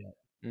questions yet.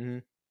 Mm-hmm.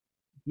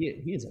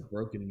 He is a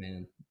broken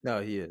man.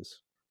 No, he is.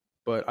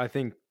 But I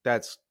think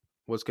that's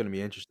what's going to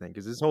be interesting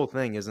because this whole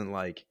thing isn't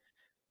like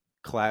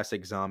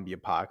classic zombie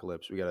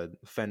apocalypse. We got to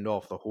fend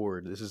off the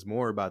horde. This is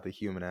more about the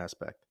human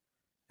aspect.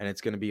 And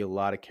it's going to be a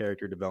lot of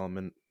character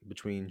development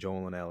between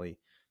Joel and Ellie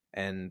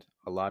and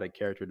a lot of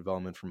character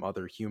development from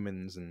other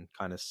humans and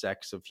kind of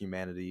sects of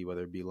humanity,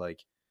 whether it be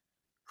like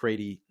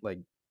crazy like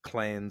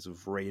clans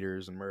of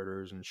raiders and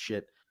murderers and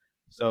shit.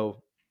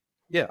 So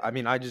yeah, I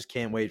mean, I just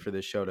can't wait for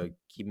this show to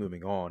keep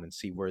moving on and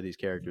see where these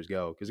characters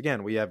go. Because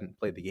again, we haven't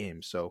played the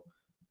game, so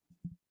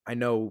I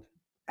know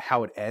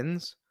how it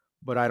ends,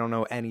 but I don't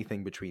know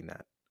anything between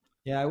that.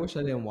 Yeah, I wish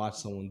I didn't watch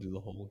someone do the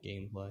whole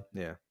gameplay.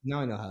 Yeah.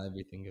 Now I know how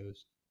everything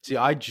goes. See,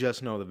 I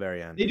just know the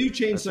very end. They do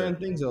change certain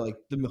things, though. Like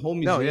the whole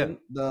museum,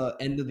 No, the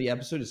end of the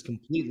episode is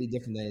completely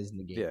different than it is in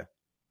the game. Yeah.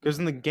 Because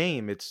in the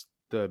game, it's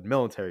the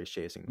military's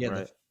chasing them,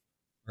 right?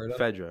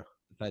 Fedra.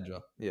 Fedra.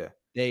 Yeah.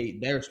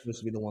 They're supposed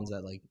to be the ones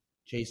that like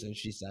chase and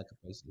she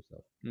sacrificed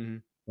herself. Mm-hmm.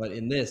 But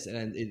in this,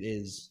 and it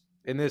is.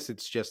 In this,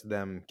 it's just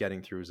them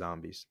getting through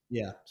zombies.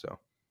 Yeah. So.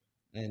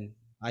 And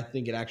I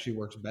think it actually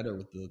works better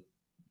with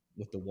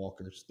the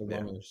walkers, the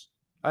runners.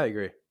 I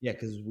agree. Yeah,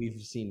 because we've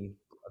seen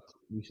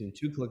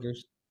 2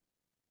 clickers,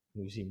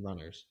 and we've seen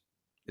runners.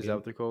 Is that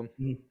what they're called?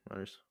 Mm-hmm.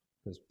 Runners.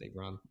 Because they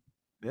run.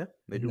 Yeah,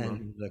 they do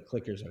run. The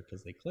clickers are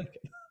because they click.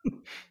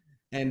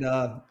 And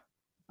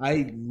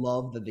I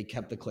love that they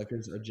kept the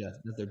clickers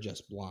that they're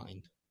just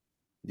blind.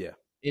 Yeah.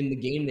 In the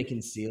game, they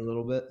can see a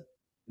little bit.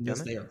 In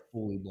this, they are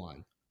fully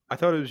blind. I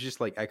thought it was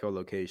just like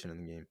echolocation in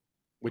the game,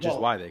 which is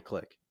why they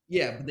click.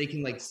 Yeah, but they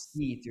can like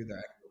see through their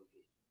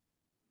echolocation.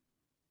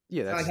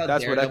 Yeah,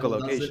 that's what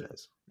echolocation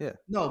is. Yeah.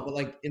 No, but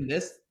like in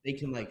this, they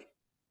can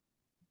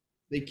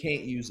they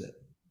can't use it.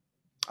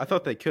 I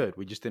thought they could.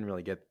 We just didn't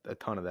really get a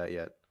ton of that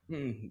yet.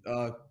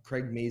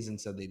 Craig Mazin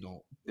said they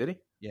don't. Did he?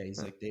 Yeah,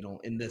 he's like, they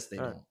don't. In this, they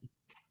don't.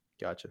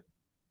 Gotcha.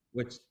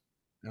 Which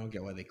I don't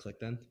get why they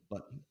clicked then,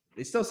 but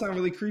they still sound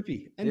really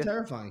creepy and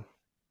terrifying.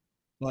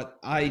 But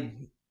I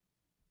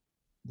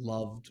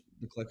loved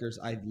the clickers.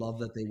 I love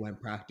that they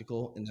went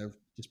practical and they're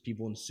just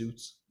people in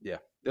suits. Yeah,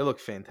 they look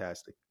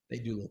fantastic. They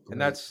do look great.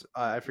 And that's,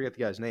 I forget the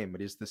guy's name,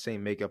 but he's the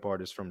same makeup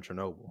artist from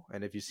Chernobyl.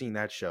 And if you've seen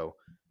that show,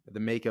 the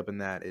makeup in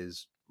that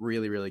is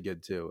really, really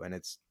good too. And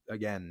it's,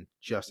 again,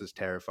 just as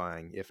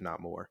terrifying, if not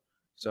more.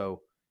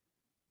 So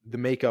the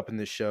makeup in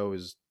this show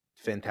is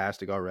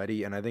fantastic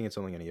already, and I think it's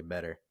only going to get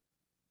better.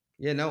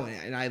 Yeah, no,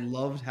 and I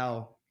loved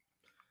how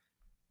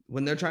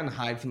when they're trying to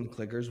hide from the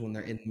clickers when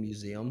they're in the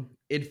museum,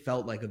 it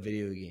felt like a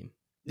video game.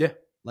 Yeah.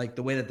 Like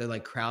the way that they're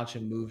like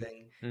crouching,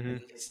 moving,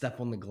 and step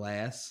on the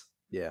glass.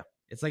 Yeah.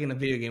 It's like in a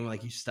video game where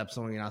like you step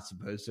somewhere you're not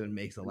supposed to and it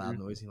makes a loud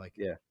noise. You're like,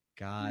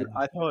 God.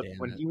 I thought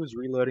when he was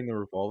reloading the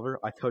revolver,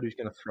 I thought he was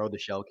going to throw the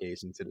shell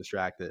casing to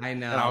distract it. I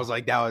know. And I was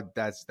like,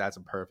 that's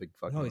a perfect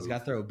fucking No, he's got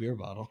to throw a beer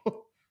bottle.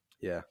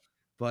 Yeah.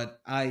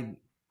 But I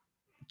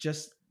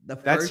just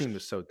that scene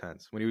was so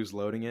tense when he was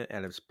loading it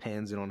and it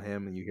pans in on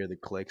him and you hear the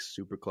clicks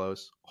super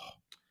close.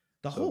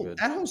 Oh,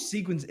 that whole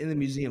sequence in the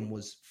museum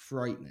was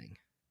frightening.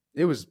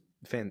 It was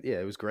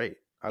it was great.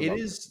 It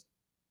is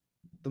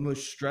the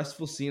most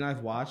stressful scene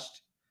I've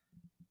watched,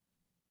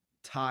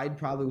 tied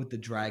probably with the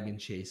dragon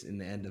chase in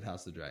the end of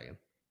House of the Dragon.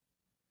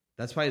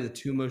 That's probably the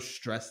 2 most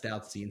stressed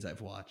out scenes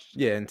I've watched.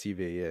 Yeah, in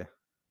TV, yeah.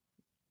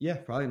 Yeah,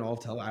 probably in all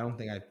of television. I don't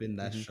think I've been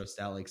that stressed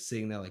out, like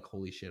sitting there like,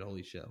 holy shit.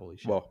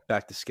 Well,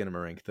 back to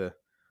Skinamarink, the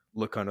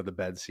look under the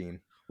bed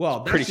scene. Well,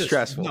 that's pretty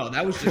stressful. No,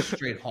 that was just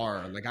straight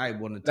horror. Like I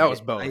wanted to. That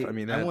was both.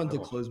 I wanted to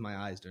close my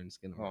eyes during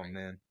Skinamarink. Oh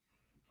man,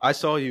 I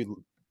saw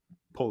you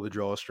pull the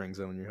drawstrings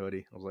on your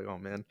hoodie. I was like, oh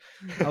man,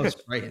 I was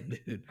frightened,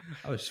 dude.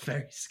 I was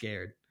very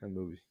scared. That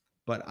movie.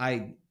 But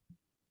I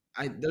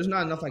there's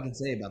not enough I can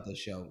say about this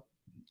show,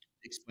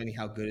 explaining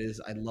how good it is.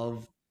 I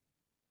love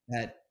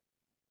that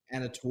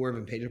Anna Torv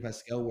and Pedro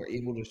Pascal were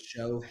able to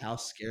show how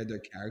scared their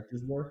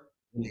characters were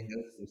when they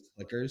noticed those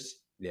clickers.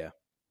 Yeah.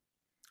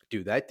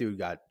 Dude, that dude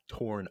got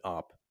torn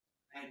up.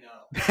 I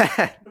know.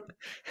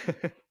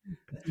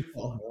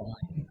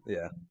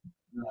 Yeah.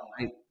 No,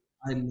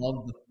 I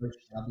love the first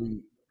shot,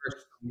 the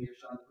first clear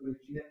shot of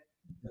shit.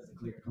 Because the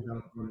clear comes down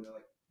the corner,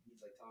 and he's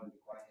like telling her to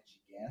be quiet, and she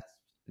gasps.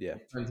 Yeah.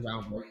 It turns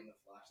around right in the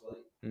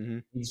flashlight. Mm-hmm.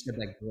 You just get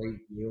that great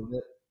view of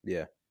it.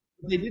 Yeah.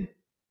 But they did,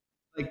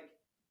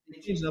 they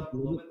changed it up a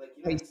little bit.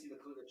 Like, you see the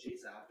clicker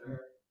chase after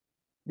her.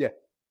 Yeah.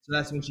 So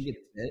that's when she gets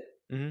hit.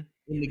 Mm-hmm.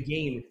 In the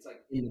game, it's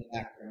like in the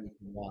background, you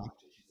can watch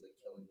it. She's like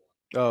killing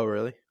one. Oh,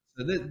 really?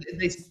 So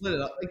they split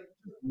it up, like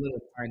little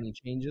tiny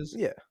changes.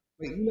 Yeah.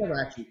 But you never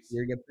actually see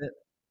her get bit.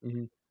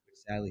 Mm-hmm.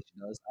 Sadly, she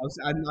does.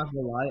 I'm not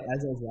gonna lie.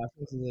 As I was watching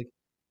this, I was like,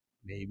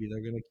 maybe they're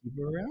gonna keep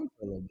her around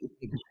for a little bit.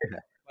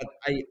 But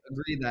I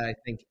agree that I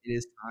think it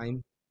is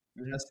time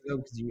for us to go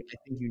because I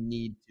think you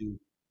need to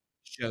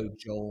show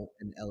Joel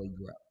and Ellie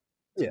grow.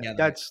 Yeah, together.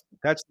 that's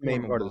the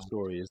main Form a part of the bond.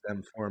 story is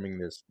them forming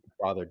this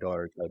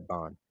father-daughter type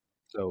bond.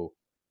 So,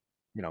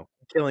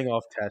 killing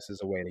off Tess is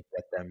a way to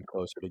get them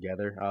closer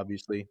together,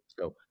 obviously.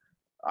 So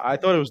I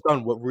thought it was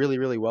done really,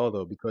 really well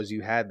though, because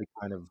you had the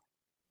kind of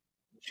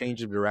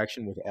change of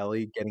direction with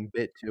Ellie getting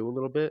bit too a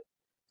little bit.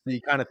 So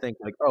you kind of think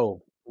like,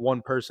 oh,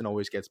 one person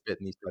always gets bit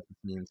in these types of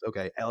scenes.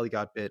 Okay, Ellie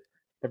got bit,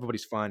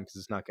 everybody's fine because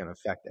it's not going to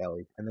affect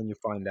Ellie. And then you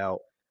find out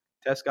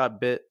Tess got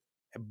bit,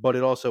 but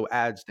it also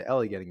adds to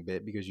Ellie getting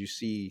bit because you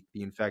see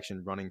the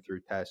infection running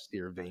through Tess,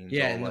 your veins.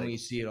 Yeah, all and then like when you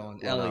see it on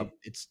run Ellie, up.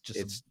 it's It's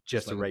just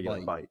just a like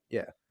regular bite.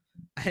 Yeah.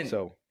 And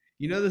So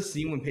you know the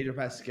scene when Pedro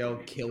Pascal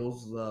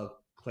kills the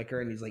clicker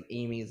and he's like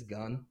aiming his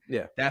gun?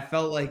 yeah, That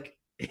felt like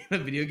in a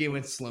video game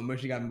when slow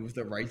motion got moved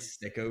the right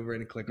stick over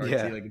and click RT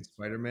Yeah. like in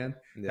Spider-Man.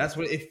 yeah. That's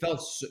what it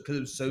felt because it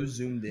was so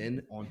zoomed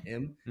in on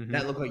him. Mhm.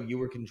 That looked like you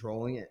were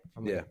controlling it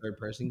from like Yeah. a third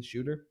person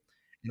shooter.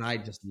 And I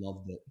just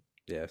loved it.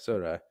 Yeah, so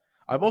did I.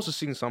 I've also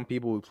seen some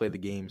people who play the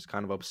games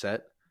kind of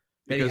upset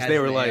That he because has they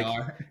were an like,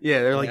 AR.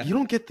 yeah, they're Yeah. like, you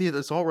don't get the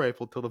assault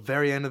rifle till the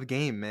very end of the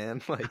game,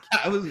 man. Like,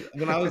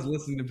 When I was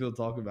listening to people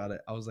talk about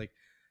it, I was like,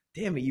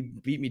 damn it, you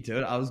beat me to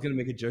it. I was gonna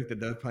make a joke that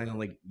they're playing on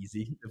like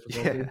easy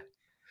difficulty. Yeah.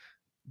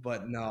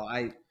 But no,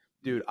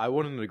 dude, I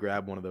wanted to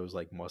grab one of those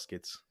like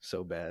muskets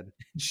so bad.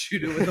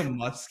 shoot it with a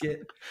musket. You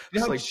know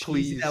Just how like, cheesy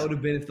please. that would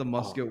have been if the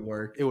musket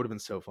worked. It would have been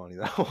so funny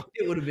though.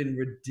 It would have been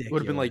ridiculous. It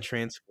would have been like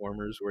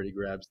Transformers where he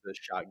grabs the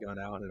shotgun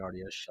out and it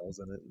already has shells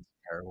in it. It's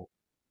terrible.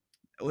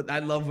 I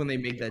love when they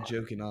make that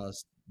joke in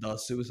the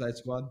Suicide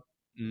Squad,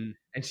 Mm.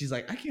 and she's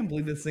like, "I can't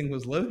believe this thing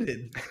was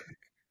loaded."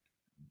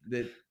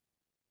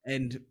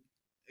 And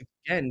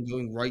again,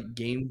 going right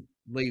game,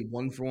 lay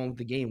 1-for-1 with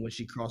the game when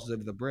she crosses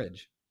over the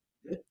bridge.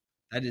 Yeah.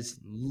 That is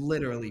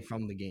literally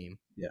from the game.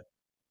 Yeah.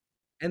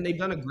 And they've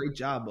done a great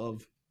job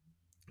of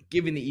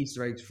giving the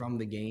Easter eggs from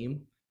the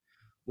game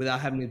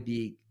without having to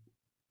be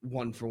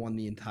 1-for-1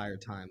 the entire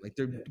time. Like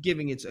they're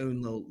giving its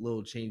own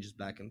little changes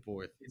back and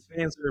forth. It's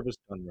fan service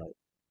done right.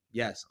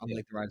 Yes,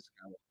 unlike the Rise of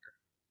Skywalker.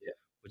 Yeah.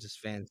 Which is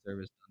fan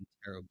service done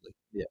terribly.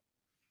 Yeah.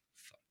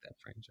 Fuck that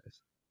franchise.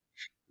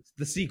 It's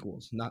the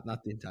sequels, not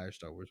the entire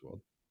Star Wars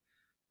world.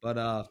 But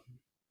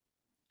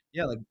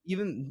yeah, like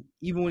even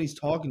when he's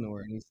talking to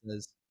her and he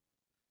says,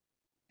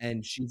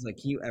 and she's like,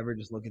 "Can you ever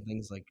just look at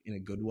things like in a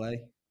good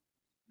way?"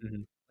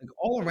 Mhm. Like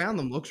all around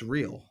them looks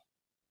real.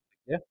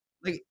 Yeah.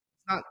 Like it's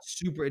not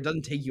super. It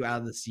doesn't take you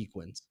out of the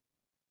sequence.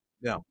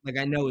 No. Like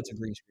I know it's a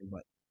green screen,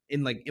 but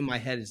in my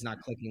head, it's not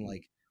clicking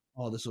like,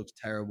 "Oh, this looks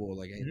terrible," or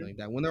like anything like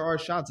that. When there are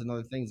shots and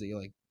other things that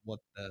you're like, "What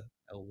the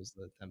hell was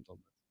the attempt on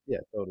this?" Yeah,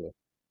 totally.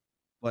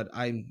 But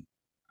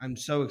I'm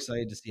so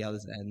excited to see how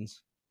this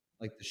ends,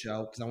 like the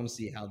show, because I want to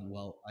see how I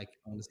want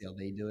to see how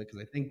they do it,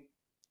 because I think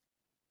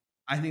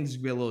this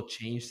would be a little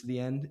change to the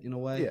end in a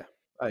way. Yeah,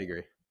 I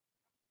agree.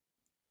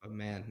 But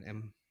man,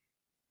 and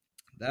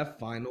that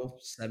final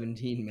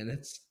 17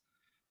 minutes,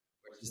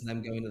 which is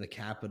them going to the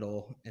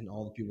Capitol and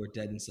all the people are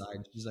dead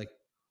inside. She's like,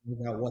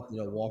 what did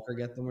a walker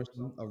get them or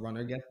something? A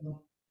runner get them?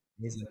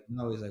 And he's like,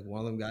 no. He's like, one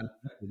of them got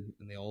infected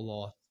and they all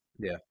lost.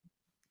 Yeah.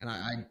 And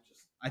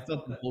I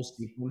thought the whole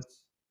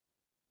sequence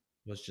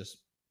was just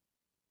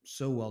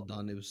so well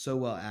done. It was so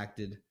well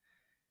acted,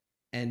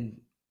 and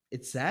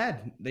it's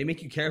sad. They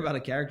make you care about a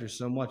character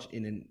so much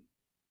in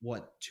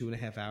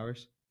 2.5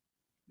 hours?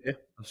 Yeah.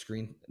 Of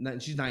screen.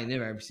 She's not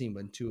never ever seen, but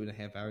in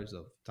 2.5 hours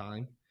of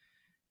time.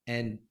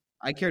 And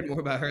I cared more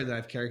about her than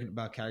I've cared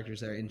about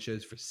characters that are in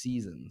shows for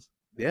seasons.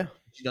 Yeah.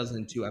 She does it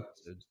in 2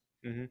 episodes.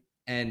 Mhm.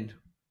 And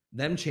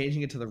them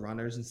changing it to the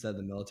runners instead of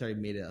the military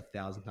made it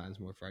 1,000 times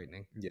more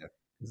frightening. Yeah.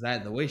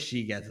 Because the way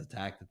she gets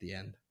attacked at the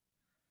end.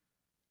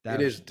 It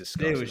is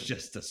disgusting. It was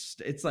just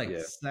it's like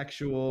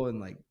sexual and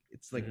like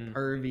it's like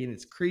pervy and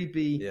it's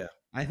creepy. Yeah.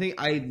 I think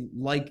I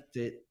liked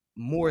it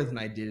more than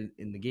I did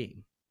in the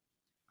game.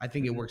 I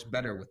think it works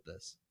better with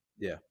this.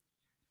 Yeah.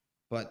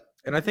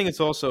 And I think it's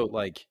also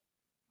like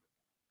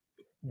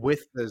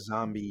with the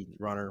zombie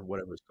runner,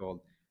 whatever it's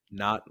called,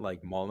 not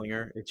like mauling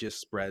her, it just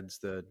spreads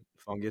the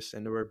fungus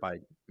into her by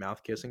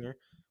mouth kissing her,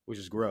 which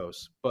is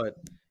gross. But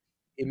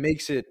it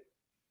makes it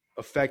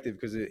effective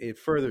because it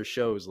further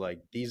shows like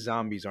these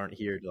zombies aren't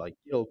here to like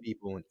kill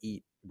people and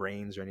eat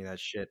brains or any of that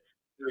shit.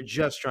 They're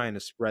just trying to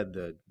spread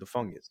the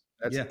fungus.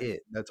 That's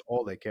it. That's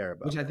all they care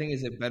about. Which I think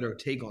is a better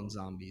take on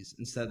zombies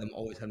instead of them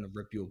always having to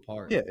rip you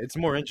apart. Yeah, it's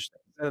more interesting.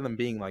 Instead of them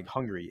being like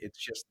hungry, it's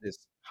just this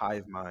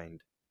hive mind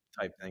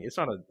type thing. It's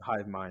not a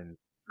hive mind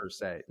per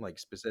se, like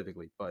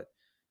specifically, but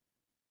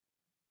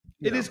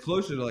it is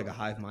closer to like a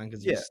hive mind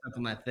because you step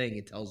on that thing,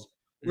 it tells.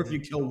 Or if you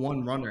kill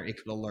one runner, it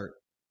could alert.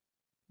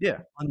 Yeah,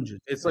 hundreds.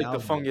 It's like the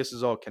fungus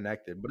is all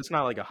connected, but it's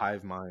not like a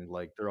hive mind.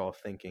 Like they're all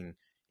thinking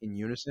in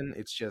unison.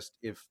 It's just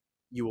if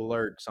you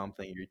alert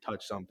something, you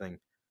touch something,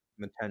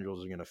 the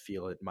tendrils are gonna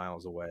feel it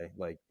miles away.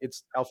 Like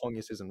it's how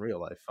fungus is in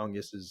real life.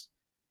 Fungus is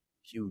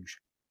huge.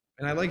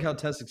 And I like how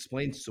Tess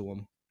explains to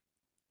him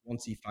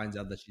once he finds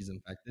out that she's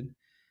infected,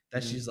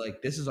 that she's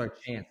like, "This is our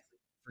chance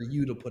for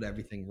you to put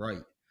everything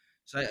right."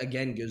 So that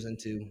again goes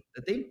into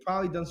that they've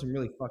probably done some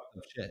really fucked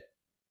up shit.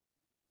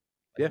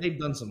 Like, they've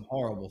done some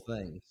horrible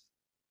things.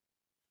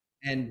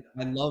 And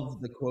I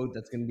love the quote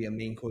that's going to be a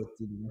main quote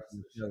through the rest of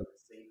the show.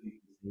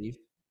 Saved.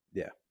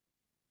 Yeah.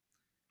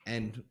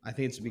 And I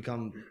think it's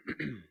become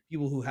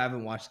people who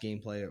haven't watched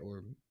gameplay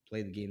or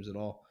played the games at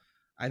all.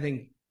 I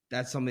think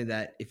that's something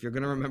that if you're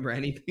going to remember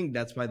anything,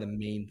 that's probably the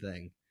main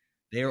thing.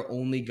 They are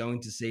only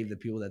going to save the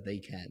people that they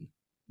can.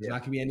 There's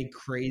not going to be any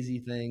crazy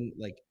thing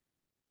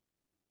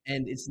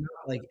and it's not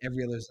like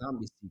every other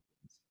zombie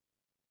sequence.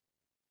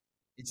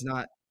 It's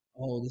not,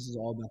 oh, this is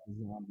all about the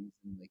zombies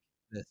and like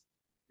this.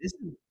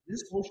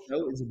 This whole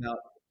show is about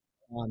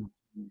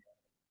the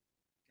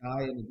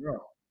guy and the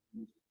girl.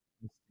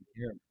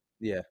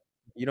 Yeah.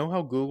 You know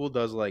how Google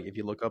does, like, if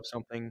you look up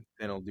something,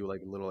 then it'll do,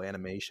 like, a little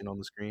animation on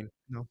the screen?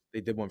 No. They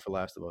did one for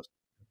Last of Us.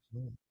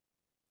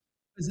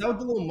 Is that what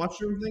the little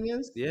mushroom thing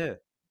is? Yeah.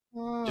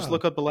 Just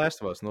look up The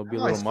Last of Us, and there'll be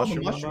a little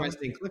mushroom. I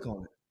say click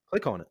on it.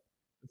 Click on it.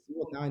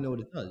 Well, now I know what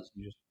it does.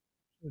 You just.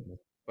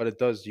 But it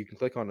does. You can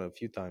click on it a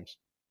few times.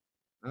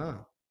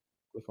 Ah.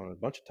 Click on it a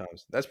bunch of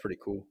times. That's pretty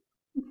cool.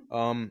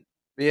 But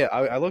yeah,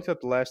 I looked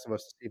up The Last of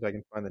Us to see if I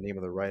can find the name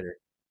of the writer.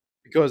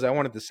 Because I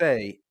wanted to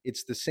say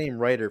it's the same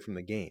writer from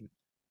the game.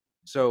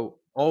 So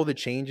all the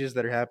changes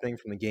that are happening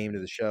from the game to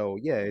the show,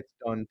 yeah, it's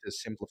done to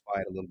simplify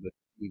it a little bit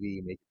for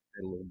TV, make it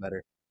fit a little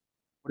better.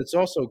 But it's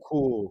also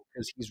cool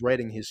because he's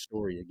writing his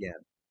story again.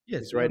 Yeah,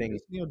 he's writing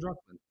Neil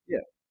Druckmann. Yeah,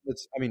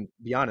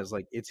 be honest,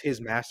 like it's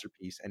his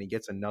masterpiece, and he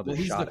gets another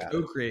shot at it. He's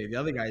the co-creator. The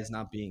other guy is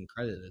not being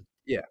credited.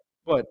 Yeah,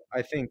 but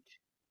I think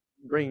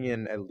bringing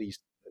in at least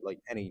like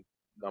any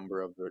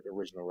number of the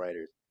original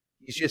writers,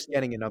 he's just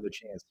getting another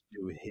chance to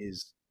do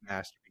his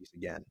masterpiece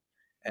again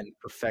and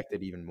perfect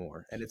it even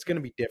more. And it's going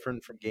to be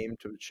different from game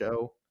to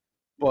show,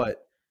 but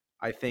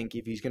I think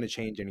if he's going to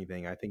change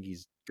anything, I think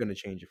he's going to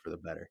change it for the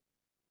better.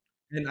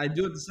 And I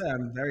do have to say,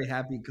 I'm very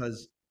happy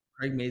because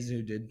Craig Mazin,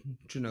 who did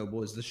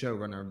Chernobyl, is the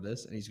showrunner of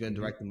this, and he's going to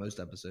direct the most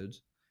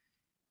episodes.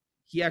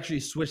 He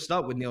actually switched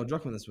up with Neil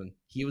Druckmann this one.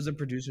 He was a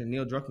producer, and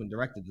Neil Druckmann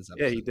directed this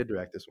episode. Yeah, he did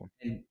direct this one.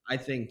 And I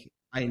think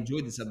I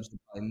enjoyed this episode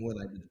probably more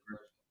than I did the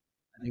first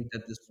one. I think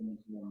that this one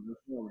was more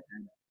emotional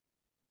and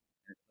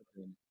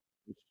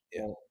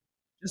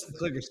just the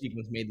clicker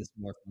sequence made this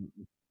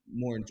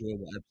more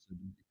enjoyable episode.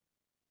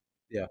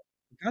 Yeah.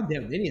 God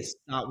damn, they need to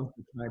stop with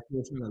the trying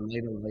to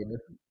later.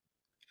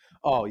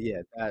 Oh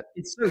yeah,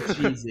 it's so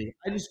cheesy.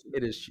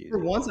 It is cheesy. For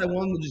once, I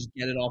wanted to just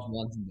get it off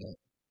once and go.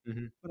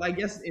 Mm-hmm. But I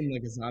guess in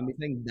like a zombie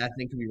thing, that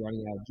thing could be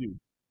running out of juice.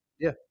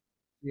 Yeah.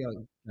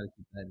 You gotta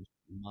keep that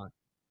in mind.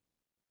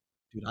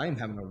 Dude, I am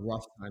having a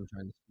rough time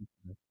trying to speak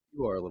to this.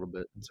 You are a little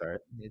bit. It's all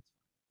right.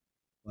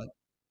 But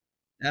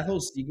that whole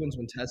sequence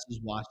when Tess is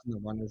watching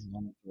the runners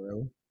run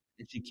through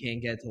and she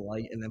can't get to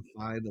light, and then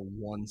finally the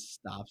one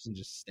stops and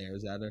just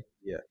stares at her.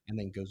 Yeah. And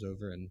then goes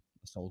over and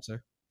assaults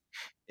her.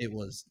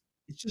 It's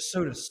just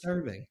so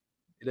disturbing.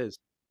 It is.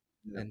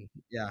 Yeah. And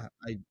yeah,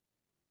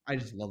 I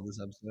just love this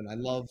episode. And I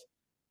love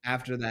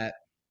after that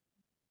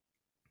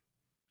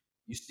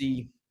you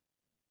see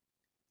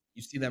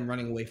them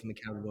running away from the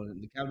Capitol building.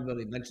 The Capitol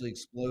building eventually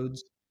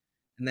explodes,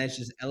 and then it's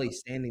just Ellie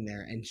standing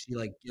there, and she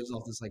like gives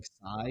off this like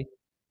sigh,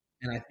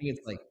 and I think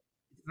it's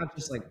not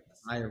just like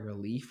a sigh of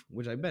relief,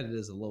 which I bet it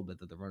is a little bit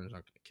that the runners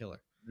aren't going to kill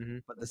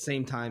her, but at the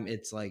same time,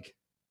 it's like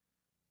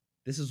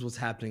this is what's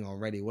happening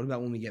already. What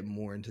about when we get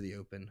more into the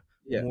open,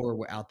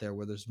 more out there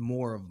where there's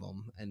more of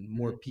them and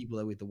more people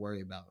that we have to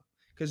worry about?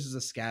 Because there's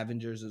the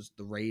scavengers, there's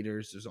the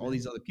raiders, there's all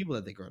these other people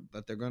that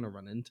they're going to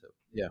run into.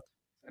 Yeah,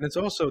 and it's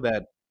also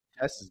that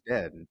Tess is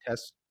dead, and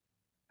Tess,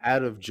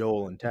 out of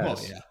Joel and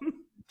Tess,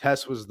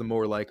 Tess was the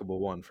more likable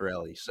one for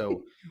Ellie.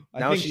 So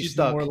now she's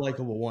stuck. The more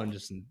likable one,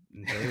 just in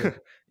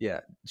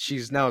yeah,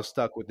 she's now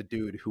stuck with the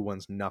dude who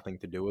wants nothing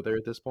to do with her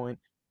at this point,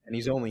 and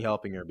he's only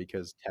helping her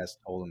because Tess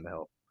told him to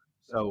help.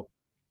 So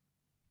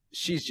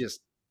she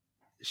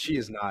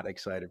is not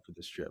excited for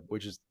this trip,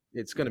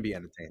 it's going to be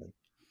entertaining.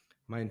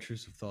 My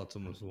intrusive thoughts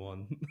almost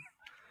won,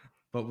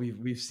 but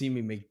we've seen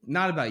me make,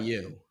 not about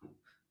you,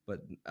 but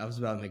I was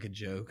about to make a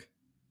joke.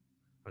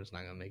 I'm just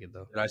not gonna make it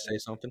though. Did I say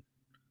something?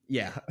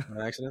 Yeah.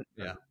 An accident?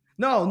 Yeah.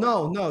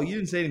 No. You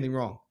didn't say anything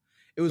wrong.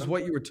 It was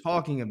what you were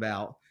talking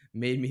about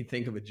made me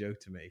think of a joke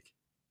to make.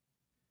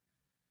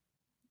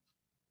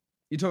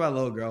 You talk about a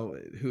little girl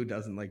who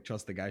doesn't like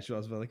trust the guy she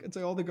was, but like it's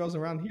like all the girls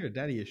around here,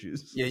 daddy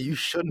issues. Yeah, you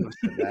shouldn't have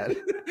said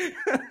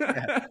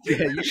that.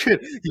 yeah, you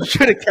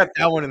should have kept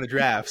that one in the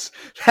drafts.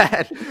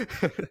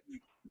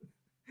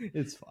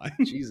 It's fine.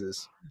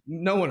 Jesus.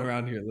 No one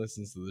around here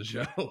listens to the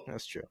show.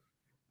 That's true.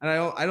 And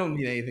I don't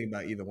mean anything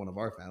about either one of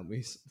our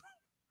families.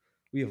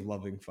 We have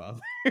loving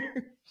fathers.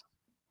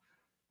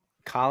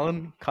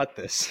 Colin, cut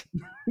this.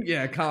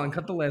 Yeah, Colin,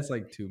 cut the last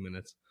like 2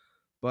 minutes.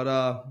 But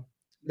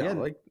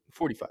like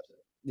 45.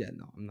 Yeah,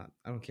 no, I'm not.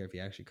 I don't care if he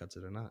actually cuts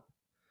it or not.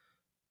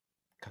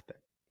 Cut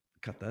that.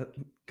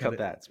 Cut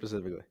that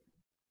specifically.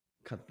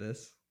 Cut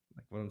this.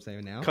 Like what I'm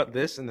saying now. Cut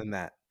this and then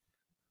that.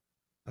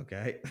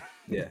 Okay.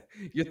 Yeah.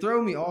 You're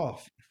throwing me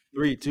off.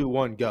 3, 2,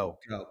 1, go.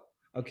 Go.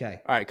 Okay.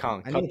 All right,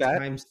 Colin, cut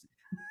that.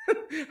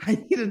 I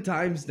need to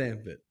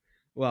timestamp it.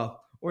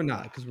 Well, or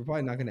not, because we're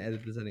probably not going to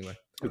edit this anyway.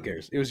 Who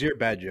cares? It was your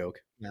bad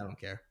joke. I don't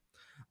care.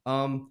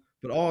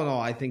 But all in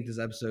all, I think this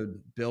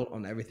episode built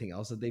on everything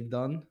else that they've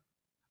done.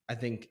 I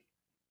think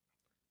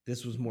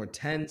this was more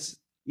tense,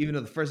 even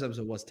though the first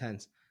episode was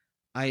tense.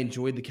 I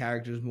enjoyed the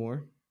characters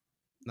more.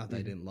 Not that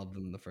I didn't love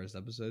them in the first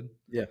episode.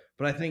 Yeah.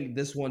 But I think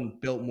this one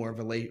built more of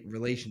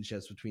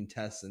relationships between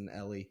Tess and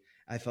Ellie.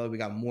 I felt like we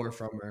got more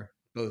from her,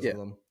 both of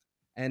them.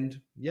 And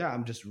yeah,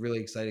 I'm just really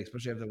excited,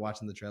 especially after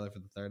watching the trailer for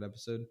the third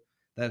episode.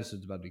 That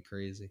episode's about to be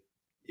crazy.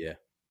 Yeah.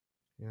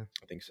 Yeah.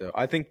 I think so.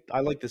 I think I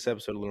like this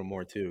episode a little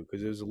more too,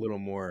 because it was a little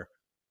more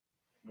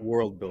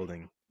world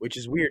building, which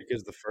is weird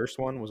because the first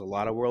one was a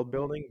lot of world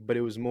building, but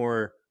it was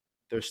more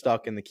they're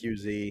stuck in the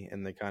QZ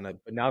and they kind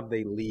of, but now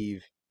they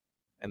leave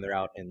and they're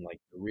out in like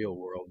the real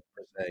world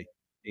per se,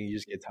 and you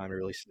just get time to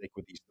really stick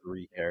with these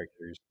three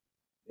characters.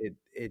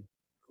 It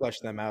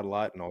fleshed them out a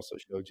lot and also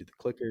showed you the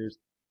clickers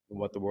and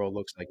what the world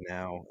looks like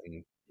now.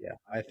 And yeah,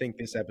 I think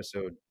this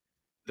episode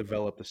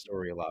developed the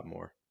story a lot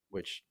more,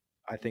 which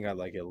I think I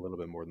like it a little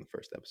bit more than the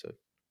first episode.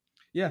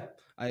 Yeah,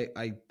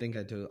 I think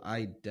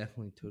I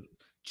definitely told.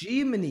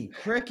 Jiminy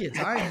crickets!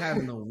 I am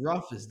having the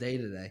roughest day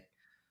today,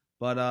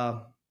 but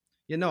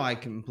I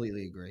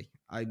completely agree.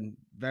 I'm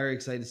very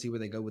excited to see where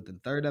they go with the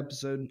third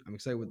episode. I'm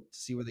excited to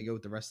see where they go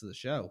with the rest of the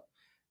show,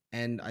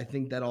 and I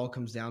think that all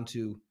comes down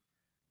to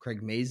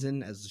Craig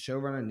Mazin as the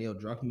showrunner, Neil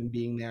Druckmann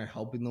being there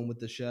helping them with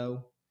the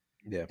show,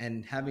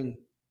 and having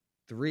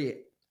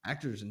three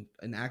actors and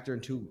an actor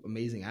and two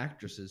amazing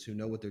actresses who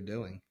know what they're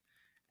doing.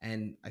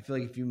 And I feel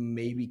like if you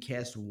maybe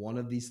cast one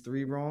of these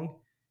three wrong,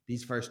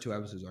 these first two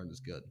episodes aren't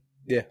as good.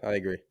 Yeah, I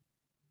agree.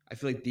 I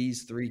feel like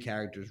these three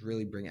characters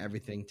really bring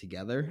everything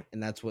together,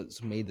 and that's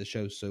what's made the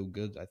show so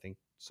good, I think,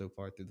 so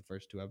far through the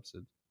first two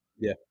episodes.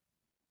 Yeah.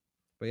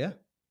 But yeah.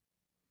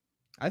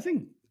 I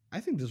think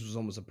this was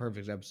almost a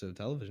perfect episode of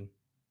television.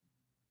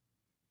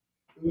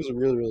 It was a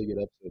really, really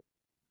good episode.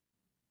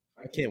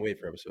 I can't wait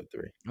for episode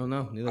 3. Oh,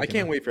 no. I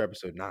can't wait for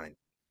episode 9.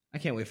 I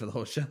can't wait for the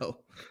whole show.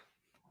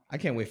 I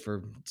can't wait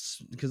for,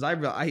 because I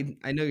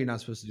know you're not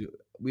supposed to do,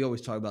 we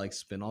always talk about like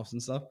spinoffs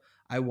and stuff.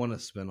 I want a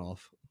spinoff.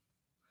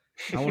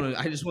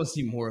 I just want to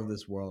see more of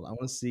this world. I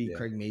want to see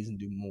Craig Mazin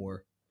do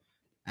more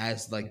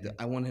as like,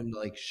 I want him to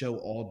like show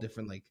all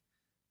different, like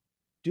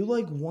do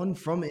like one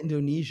from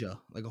Indonesia,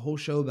 like a whole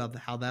show about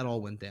how that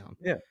all went down.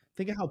 Yeah.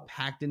 Think of how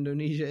packed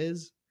Indonesia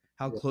is,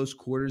 how close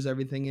quarters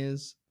everything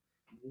is.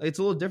 Like, it's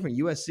a little different.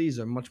 USCs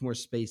are much more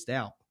spaced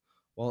out,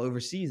 while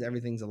overseas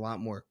everything's a lot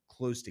more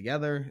close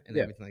together and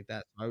everything like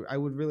that. I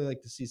would really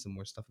like to see some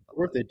more stuff about that.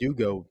 Or if they do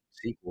go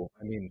sequel,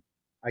 I mean,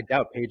 I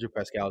doubt Pedro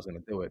Pascal is going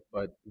to do it,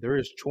 but there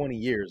is 20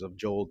 years of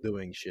Joel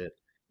doing shit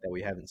that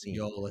we haven't seen.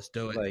 Joel, let's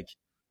do it. Like,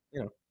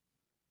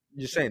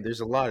 just saying,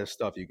 there's a lot of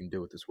stuff you can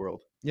do with this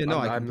world. Yeah, no,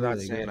 I'm not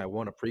saying I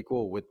want a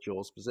prequel with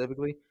Joel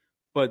specifically,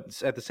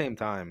 but at the same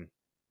time,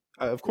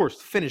 of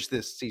course, finish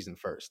this season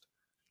first,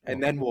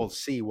 and then we'll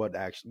see what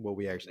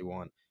we actually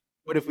want.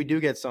 But if we do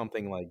get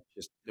something like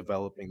just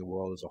developing the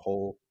world as a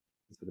whole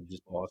instead of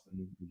just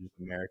Boston, just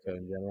America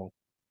in general,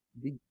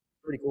 it'd be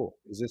pretty cool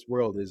because this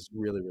world is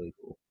really, really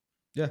cool.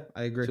 Yeah,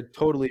 I agree. It's a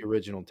totally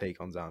original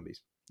take on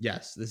zombies.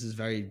 Yes, this is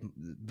very,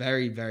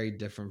 very, very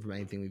different from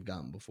anything we've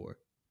gotten before.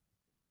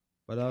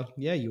 But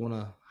yeah, you want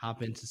to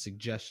hop into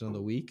suggestion of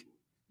the week?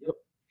 Yep.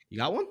 You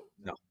got one?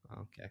 No.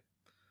 Okay.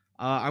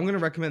 I'm going to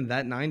recommend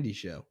That 90s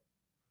Show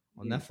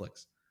on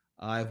Netflix.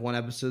 I have one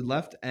episode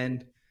left,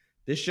 and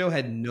this show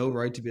had no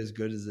right to be as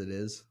good as it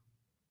is.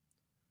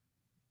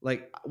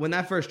 Like, when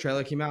that first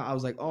trailer came out, I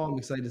was like, oh, I'm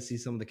excited to see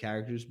some of the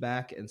characters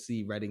back and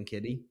see Red and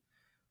Kitty.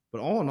 But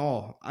all in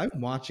all,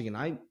 I'm watching,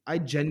 and I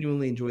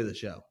genuinely enjoy the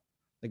show.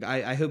 Like,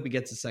 I hope it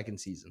gets a second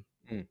season.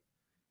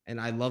 And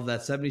I love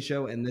That 70s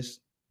Show, and this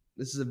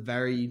is a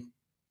very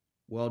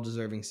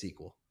well-deserving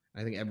sequel.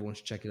 I think everyone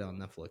should check it out on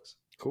Netflix.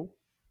 Cool.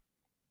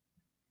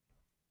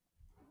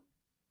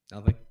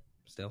 Nothing?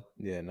 Still?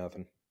 Yeah,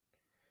 nothing.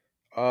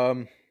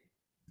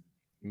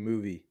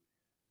 Movie.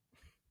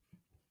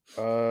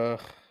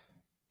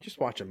 Just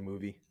watch a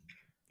movie.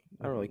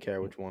 I don't really care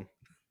which one.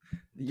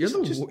 You're the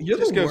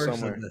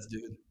worst at this,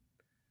 dude.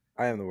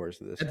 I am the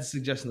worst at this. At the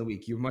suggestion of the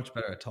week, you're much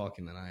better at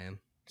talking than I am.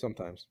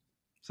 Sometimes.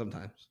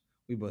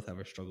 We both have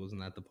our struggles in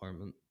that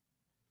department.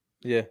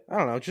 Yeah, I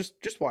don't know.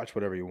 Just watch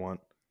whatever you want.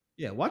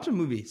 Yeah, watch a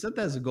movie. Set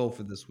that as a goal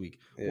for this week.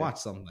 Yeah. Watch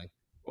something.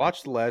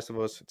 Watch The Last of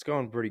Us. It's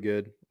going pretty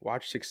good.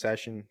 Watch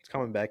Succession. It's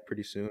coming back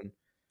pretty soon.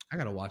 I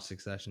gotta watch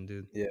Succession,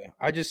 dude. Yeah,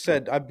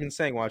 I've been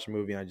saying watch a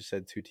movie, and I just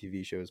said 2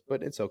 TV shows,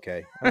 but it's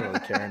okay. I don't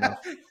really care enough.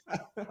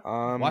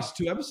 Watch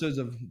 2 episodes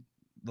of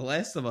The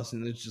Last of Us,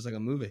 and it's just like a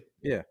movie.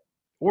 Yeah,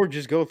 or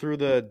just go through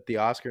the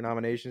Oscar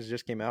nominations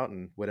just came out,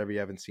 and whatever you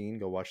haven't seen,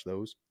 go watch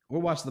those. Or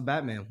watch The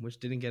Batman,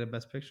 which didn't get a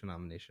Best Picture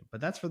nomination, but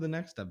that's for the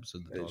next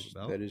episode to talk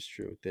about. That is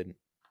true. It didn't.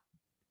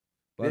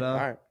 But all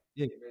right.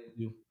 Yeah, you ready to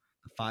do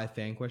the 5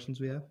 fan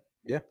questions we have?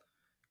 Yeah.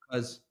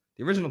 Because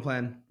the original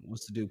plan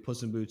was to do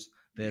Puss in Boots,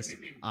 this,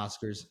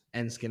 Oscars,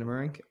 and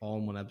Skinamarink all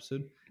in one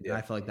episode. Yeah. And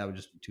I felt like that would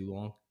just be too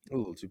long. A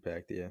little too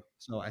packed, yeah.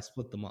 So I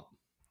split them up.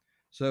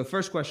 So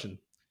first question.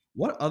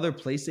 What other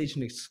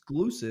PlayStation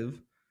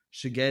exclusive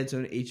should get its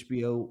own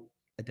HBO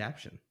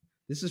adaptation?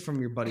 This is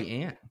from your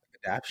buddy Ant.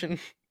 Adaptation?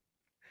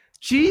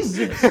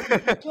 Jesus,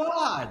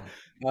 God.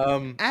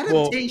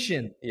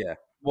 Adaptation. Well, yeah.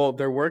 Well,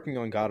 they're working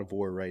on God of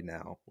War right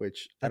now,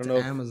 which That's I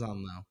don't know.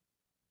 Amazon though.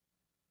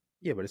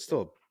 Yeah, but it's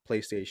still a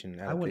PlayStation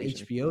adaptation. I want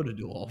HBO to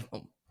do all of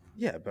them.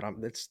 Yeah, but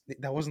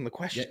that wasn't the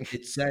question. Yeah,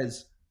 it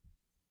says,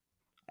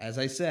 as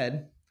I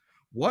said,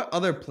 what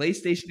other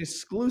PlayStation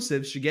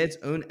exclusive should get its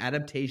own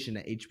adaptation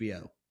at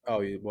HBO?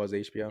 Oh, it was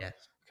HBO? Yes.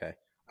 Okay.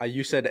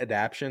 You said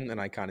adaptation,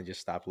 and I kind of just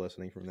stopped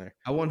listening from there.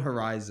 I want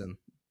Horizon.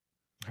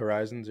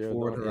 Horizon Zero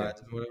Forward Dawn?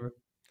 Horizon, whatever.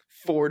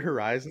 Forward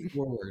Horizon?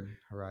 Forward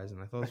Horizon.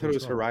 I thought it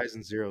was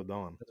Horizon Zero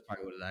Dawn. That's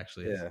probably what it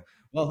actually is. Yeah.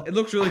 Well, it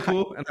looks really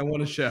cool, and I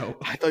want a show.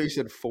 I thought you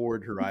said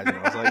Forward Horizon.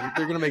 I was like,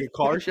 they're going to make a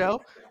car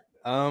show?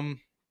 I'm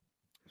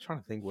trying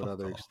to think what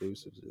other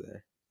exclusives are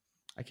there.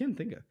 I can't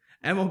think of.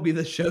 MLB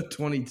The Show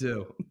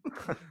 22.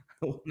 I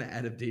want an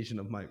adaptation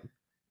of my...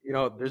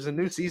 There's a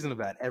new season of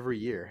that every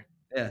year.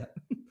 Yeah.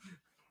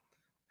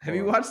 Have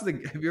you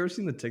ever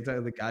seen the TikTok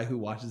of the guy who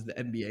watches the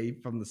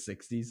NBA from the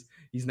 60s?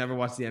 He's never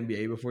watched the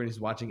NBA before, and he's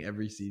watching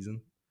every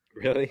season.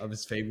 Really? Of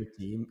his favorite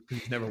team.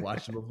 He's never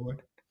watched it before.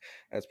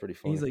 That's pretty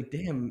funny. He's like,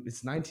 damn,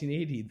 it's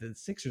 1980. The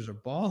Sixers are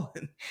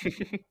balling.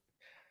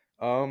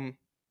 Oh,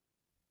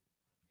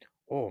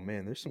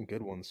 man, there's some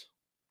good ones.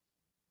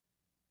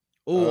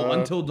 Oh,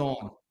 Until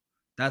Dawn.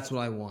 That's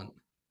what I want.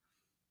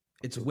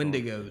 It's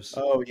Wendigos.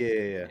 Oh,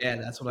 yeah. Yeah,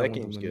 that's what I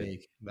want them to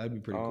make. That'd be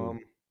pretty cool.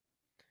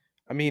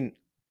 I mean,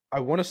 I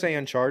want to say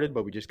Uncharted,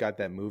 but we just got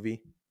that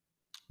movie.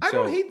 I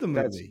don't hate the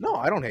movie. No,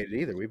 I don't hate it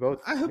either. We both.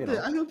 I hope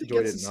it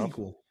gets a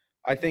sequel.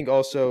 I think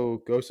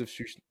also Ghost of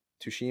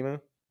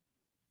Tsushima,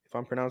 if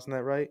I'm pronouncing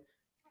that right.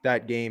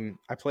 That game,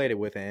 I played it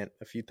with Ant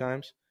a few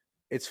times.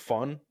 It's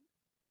fun.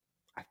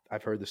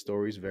 I've heard the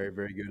story's very,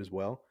 very good as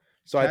well.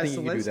 So I think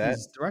you can do that.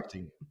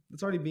 Directing.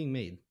 It's already being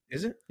made.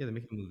 Is it? Yeah, they're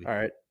making a movie. All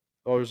right.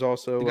 Oh, there's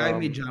also the guy who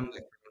made John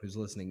Wick, who's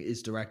listening,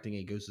 is directing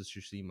a Ghost of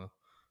Tsushima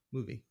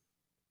movie.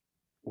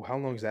 Well, how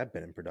long has that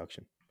been in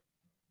production?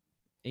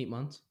 8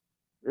 months.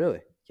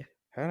 Really? Yeah.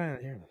 How did I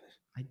not hear about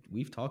this?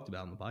 We've talked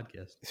about it on the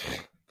podcast.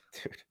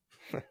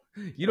 Dude.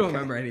 You don't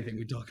remember anything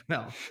we talk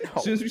about. No.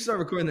 As soon as we start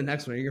recording the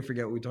next one, you're going to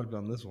forget what we talked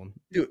about on this one.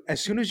 Dude,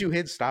 as soon as you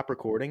hit stop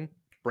recording,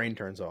 brain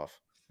turns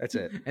off. That's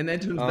it. And then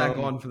turns back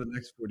on for the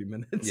next 40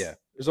 minutes. Yeah.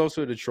 There's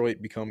also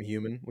Detroit Become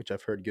Human, which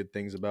I've heard good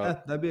things about.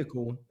 Yeah, that'd be a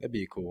cool one. That'd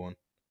be a cool one.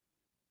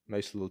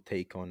 Nice little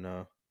take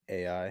on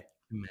AI.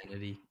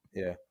 Humanity.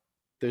 Yeah.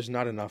 There's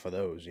not enough of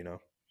those,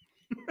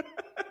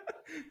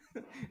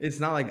 It's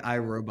not like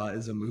iRobot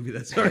is a movie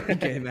that's already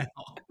came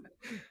out.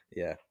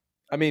 Yeah.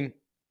 I mean,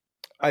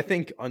 I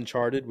think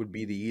Uncharted would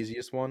be the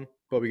easiest one,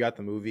 but we got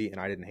the movie, and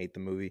I didn't hate the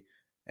movie,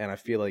 and I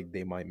feel like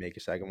they might make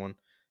a second one.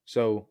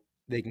 So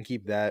they can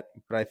keep that,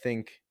 but I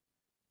think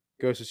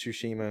Ghost of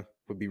Tsushima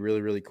would be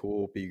really, really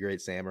cool, be a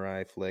great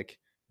samurai flick,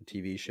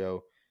 TV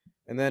show.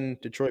 And then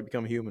Detroit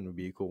Become Human would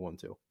be a cool one,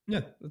 too.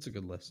 Yeah, that's a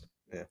good list.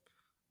 Yeah.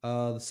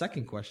 The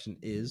second question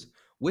is,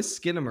 with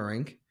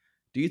Skinamarink,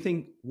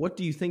 what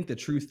do you think the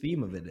true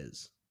theme of it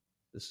is?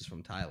 This is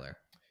from Tyler.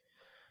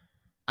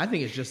 I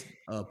think it's just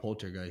a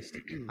poltergeist.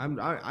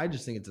 I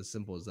just think it's as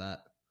simple as that.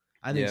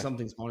 I think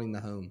something's haunting the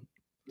home.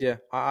 Yeah,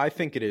 I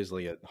think it is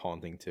like a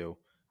haunting too.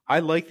 I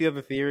like the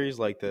other theories,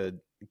 like the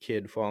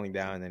kid falling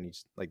down and then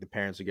he's like the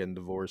parents are getting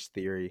divorced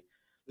theory.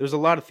 There's a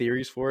lot of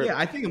theories for it. Yeah,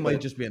 I think it might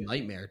just be a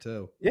nightmare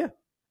too. Yeah.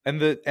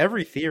 And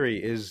every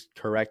theory is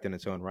correct in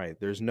its own right.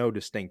 There's no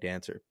distinct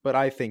answer. But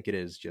I think it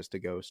is just a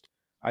ghost.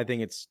 I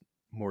think it's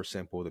more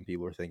simple than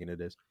people are thinking it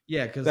is.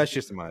 Yeah, because that's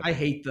just my opinion. I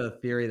hate the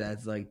theory that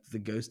it's like the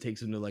ghost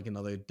takes him to like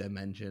another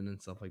dimension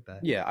and stuff like that.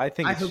 Yeah, I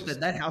hope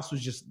that house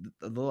was just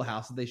the little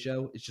house that they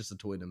show. It's just a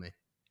toy to me.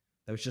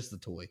 That was just a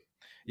toy.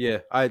 Yeah,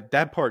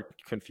 that part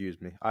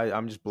confused me.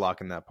 I'm just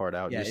blocking that part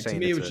out. Yeah, just to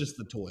me it was just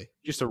the toy.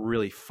 Just a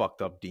really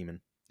fucked up demon.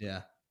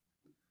 Yeah.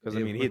 Because I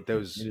mean, he hit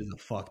those. It is a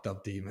fucked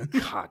up demon.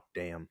 God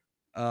damn.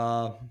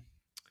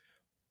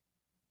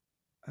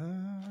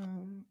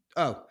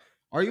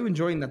 Are you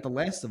enjoying that The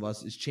Last of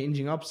Us is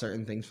changing up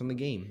certain things from the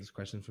game? This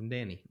question from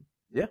Danny.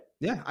 Yeah.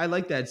 Yeah, I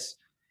like that.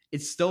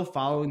 It's still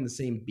following the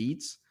same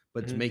beats,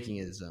 but it's making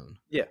it its own.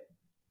 Yeah.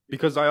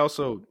 Because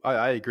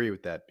I agree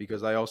with that,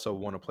 because I also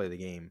want to play the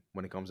game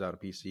when it comes out on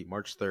PC.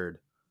 March 3rd.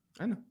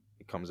 I know.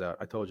 It comes out.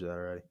 I told you that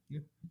already. Yeah.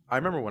 I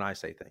remember when I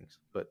say things,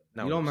 but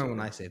now you don't remember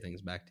when I say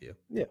things back to you.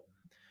 Yeah.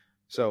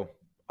 So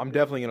I'm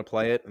definitely going to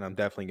play it, and I'm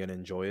definitely going to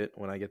enjoy it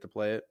when I get to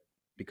play it,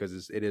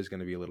 because it is going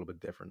to be a little bit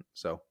different.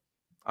 So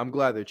I'm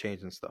glad they're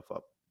changing stuff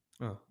up.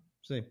 Oh,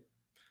 same.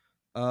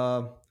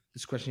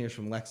 This question here is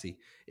from Lexi.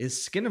 Is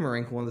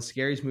Skinamarink one of the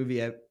scariest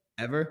movie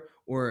ever?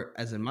 Or,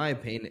 as in my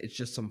opinion, it's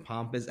just some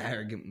pompous,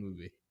 arrogant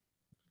movie?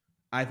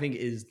 I think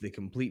it is the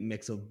complete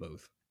mix of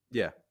both.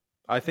 Yeah.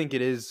 I think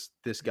it is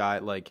this guy,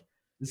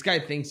 This guy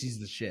thinks he's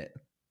the shit.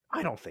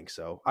 I don't think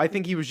so. I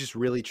think he was just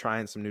really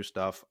trying some new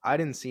stuff. I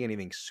didn't see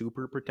anything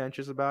super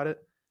pretentious about it.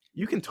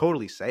 You can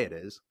totally say it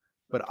is,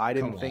 but I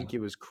didn't think it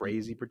was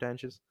crazy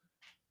pretentious.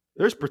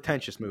 There's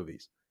pretentious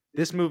movies.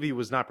 This movie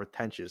was not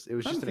pretentious. It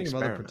was just an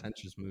experiment. Other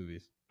pretentious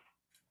movies.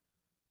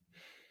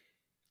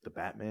 The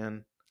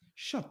Batman.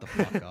 Shut the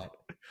fuck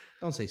up.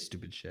 Don't say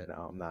stupid shit. No,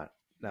 I'm not.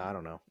 No, I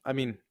don't know. I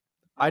mean,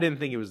 I didn't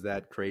think it was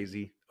that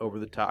crazy over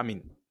the top. I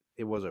mean,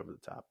 it was over the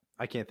top.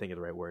 I can't think of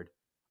the right word.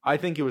 I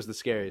think it was the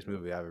scariest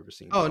movie I've ever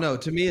seen. Oh no,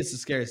 to me it's the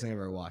scariest thing I've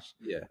ever watched.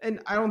 Yeah. And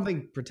I don't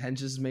think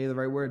pretentious is maybe the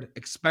right word.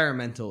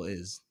 Experimental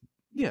is.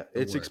 Yeah,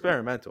 it's word.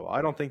 experimental.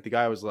 I don't think the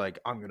guy was like,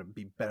 I'm going to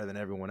be better than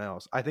everyone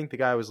else. I think the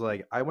guy was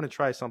like, I want to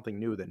try something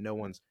new that no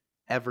one's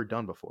ever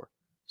done before.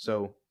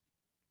 So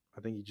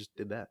I think he just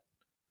did that.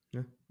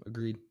 Yeah,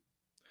 agreed.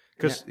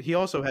 Because he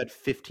also had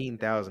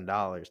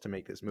 $15,000 to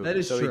make this movie. That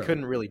is so true. He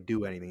couldn't really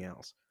do anything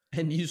else.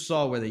 And you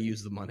saw where they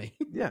used the money.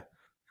 Yeah.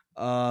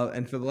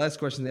 And for the last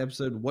question of the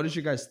episode, what is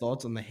your guys'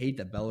 thoughts on the hate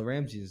that Bella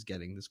Ramsey is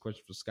getting? This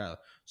question for Skylar.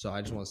 So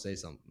I just want to say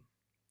something.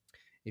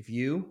 If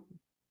you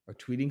are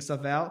tweeting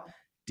stuff out,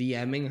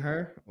 DMing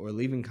her, or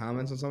leaving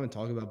comments on something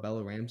talking about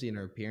Bella Ramsey and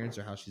her appearance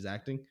or how she's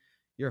acting,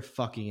 you're a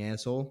fucking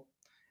asshole.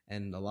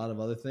 And a lot of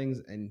other things.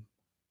 And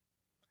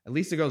at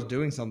least the girl's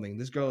doing something.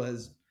 This girl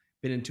has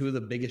been in 2 of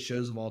the biggest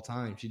shows of all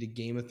time. She did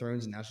Game of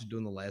Thrones, and now she's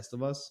doing The Last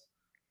of Us.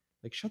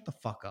 Like, shut the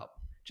fuck up.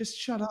 Just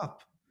shut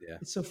up. Yeah.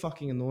 It's so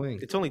fucking annoying.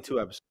 It's only 2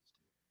 episodes.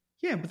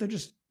 Yeah, but they're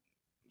just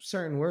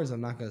certain words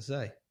I'm not going to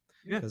say.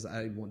 Yeah. Because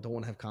I don't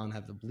want to have Colin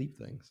have to bleep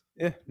things.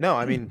 Yeah. No,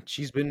 I mean,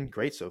 she's been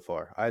great so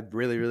far. I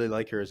really, really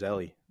like her as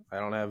Ellie. I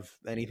don't have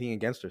anything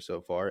against her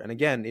so far. And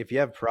again, if you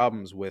have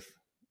problems with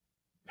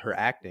her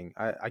acting,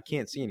 I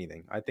can't see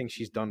anything. I think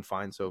she's done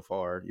fine so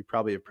far. You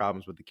probably have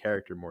problems with the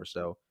character more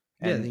so.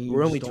 And Yeah,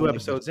 we're only 2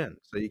 episodes in,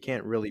 so you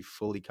can't really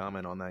fully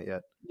comment on that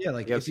yet. Yeah,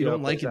 like if you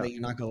don't like it, then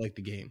you're not going to like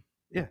the game.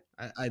 Yeah.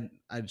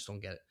 I just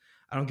don't get it.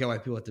 I don't get why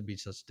people have to be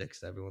such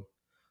dicks to everyone.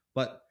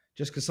 But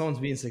just because someone's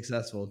being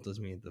successful, it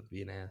doesn't mean to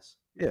be an ass.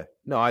 Yeah.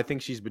 No, I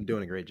think she's been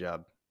doing a great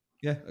job.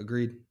 Yeah,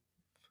 agreed.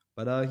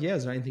 But yeah,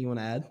 is there anything you want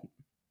to add?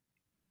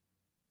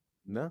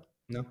 No.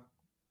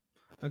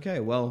 Okay,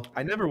 well.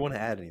 I never want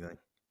to add anything.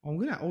 I'm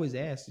going to always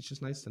ask. It's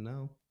just nice to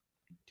know.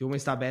 Do you want me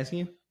to stop asking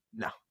you?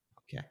 No.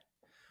 Okay.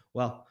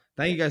 Well,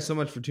 thank you guys so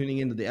much for tuning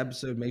into the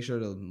episode. Make sure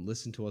to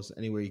listen to us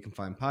anywhere you can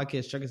find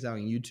podcasts. Check us out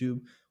on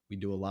YouTube. We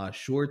do a lot of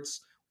shorts.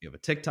 We have a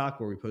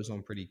TikTok where we post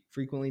on pretty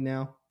frequently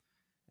now.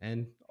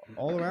 And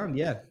all around,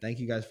 yeah, thank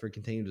you guys for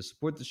continuing to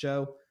support the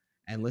show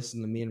and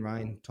listen to me and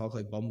Ryan talk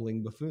like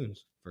bumbling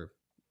buffoons for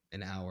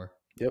an hour.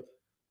 Yep.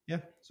 Yeah.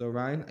 So,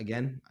 Ryan,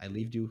 again, I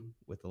leave you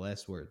with the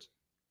last words.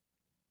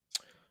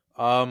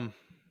 I'm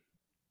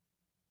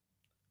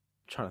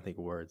trying to think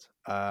of words.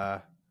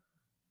 Oh,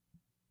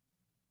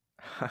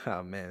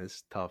 man, this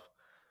is tough.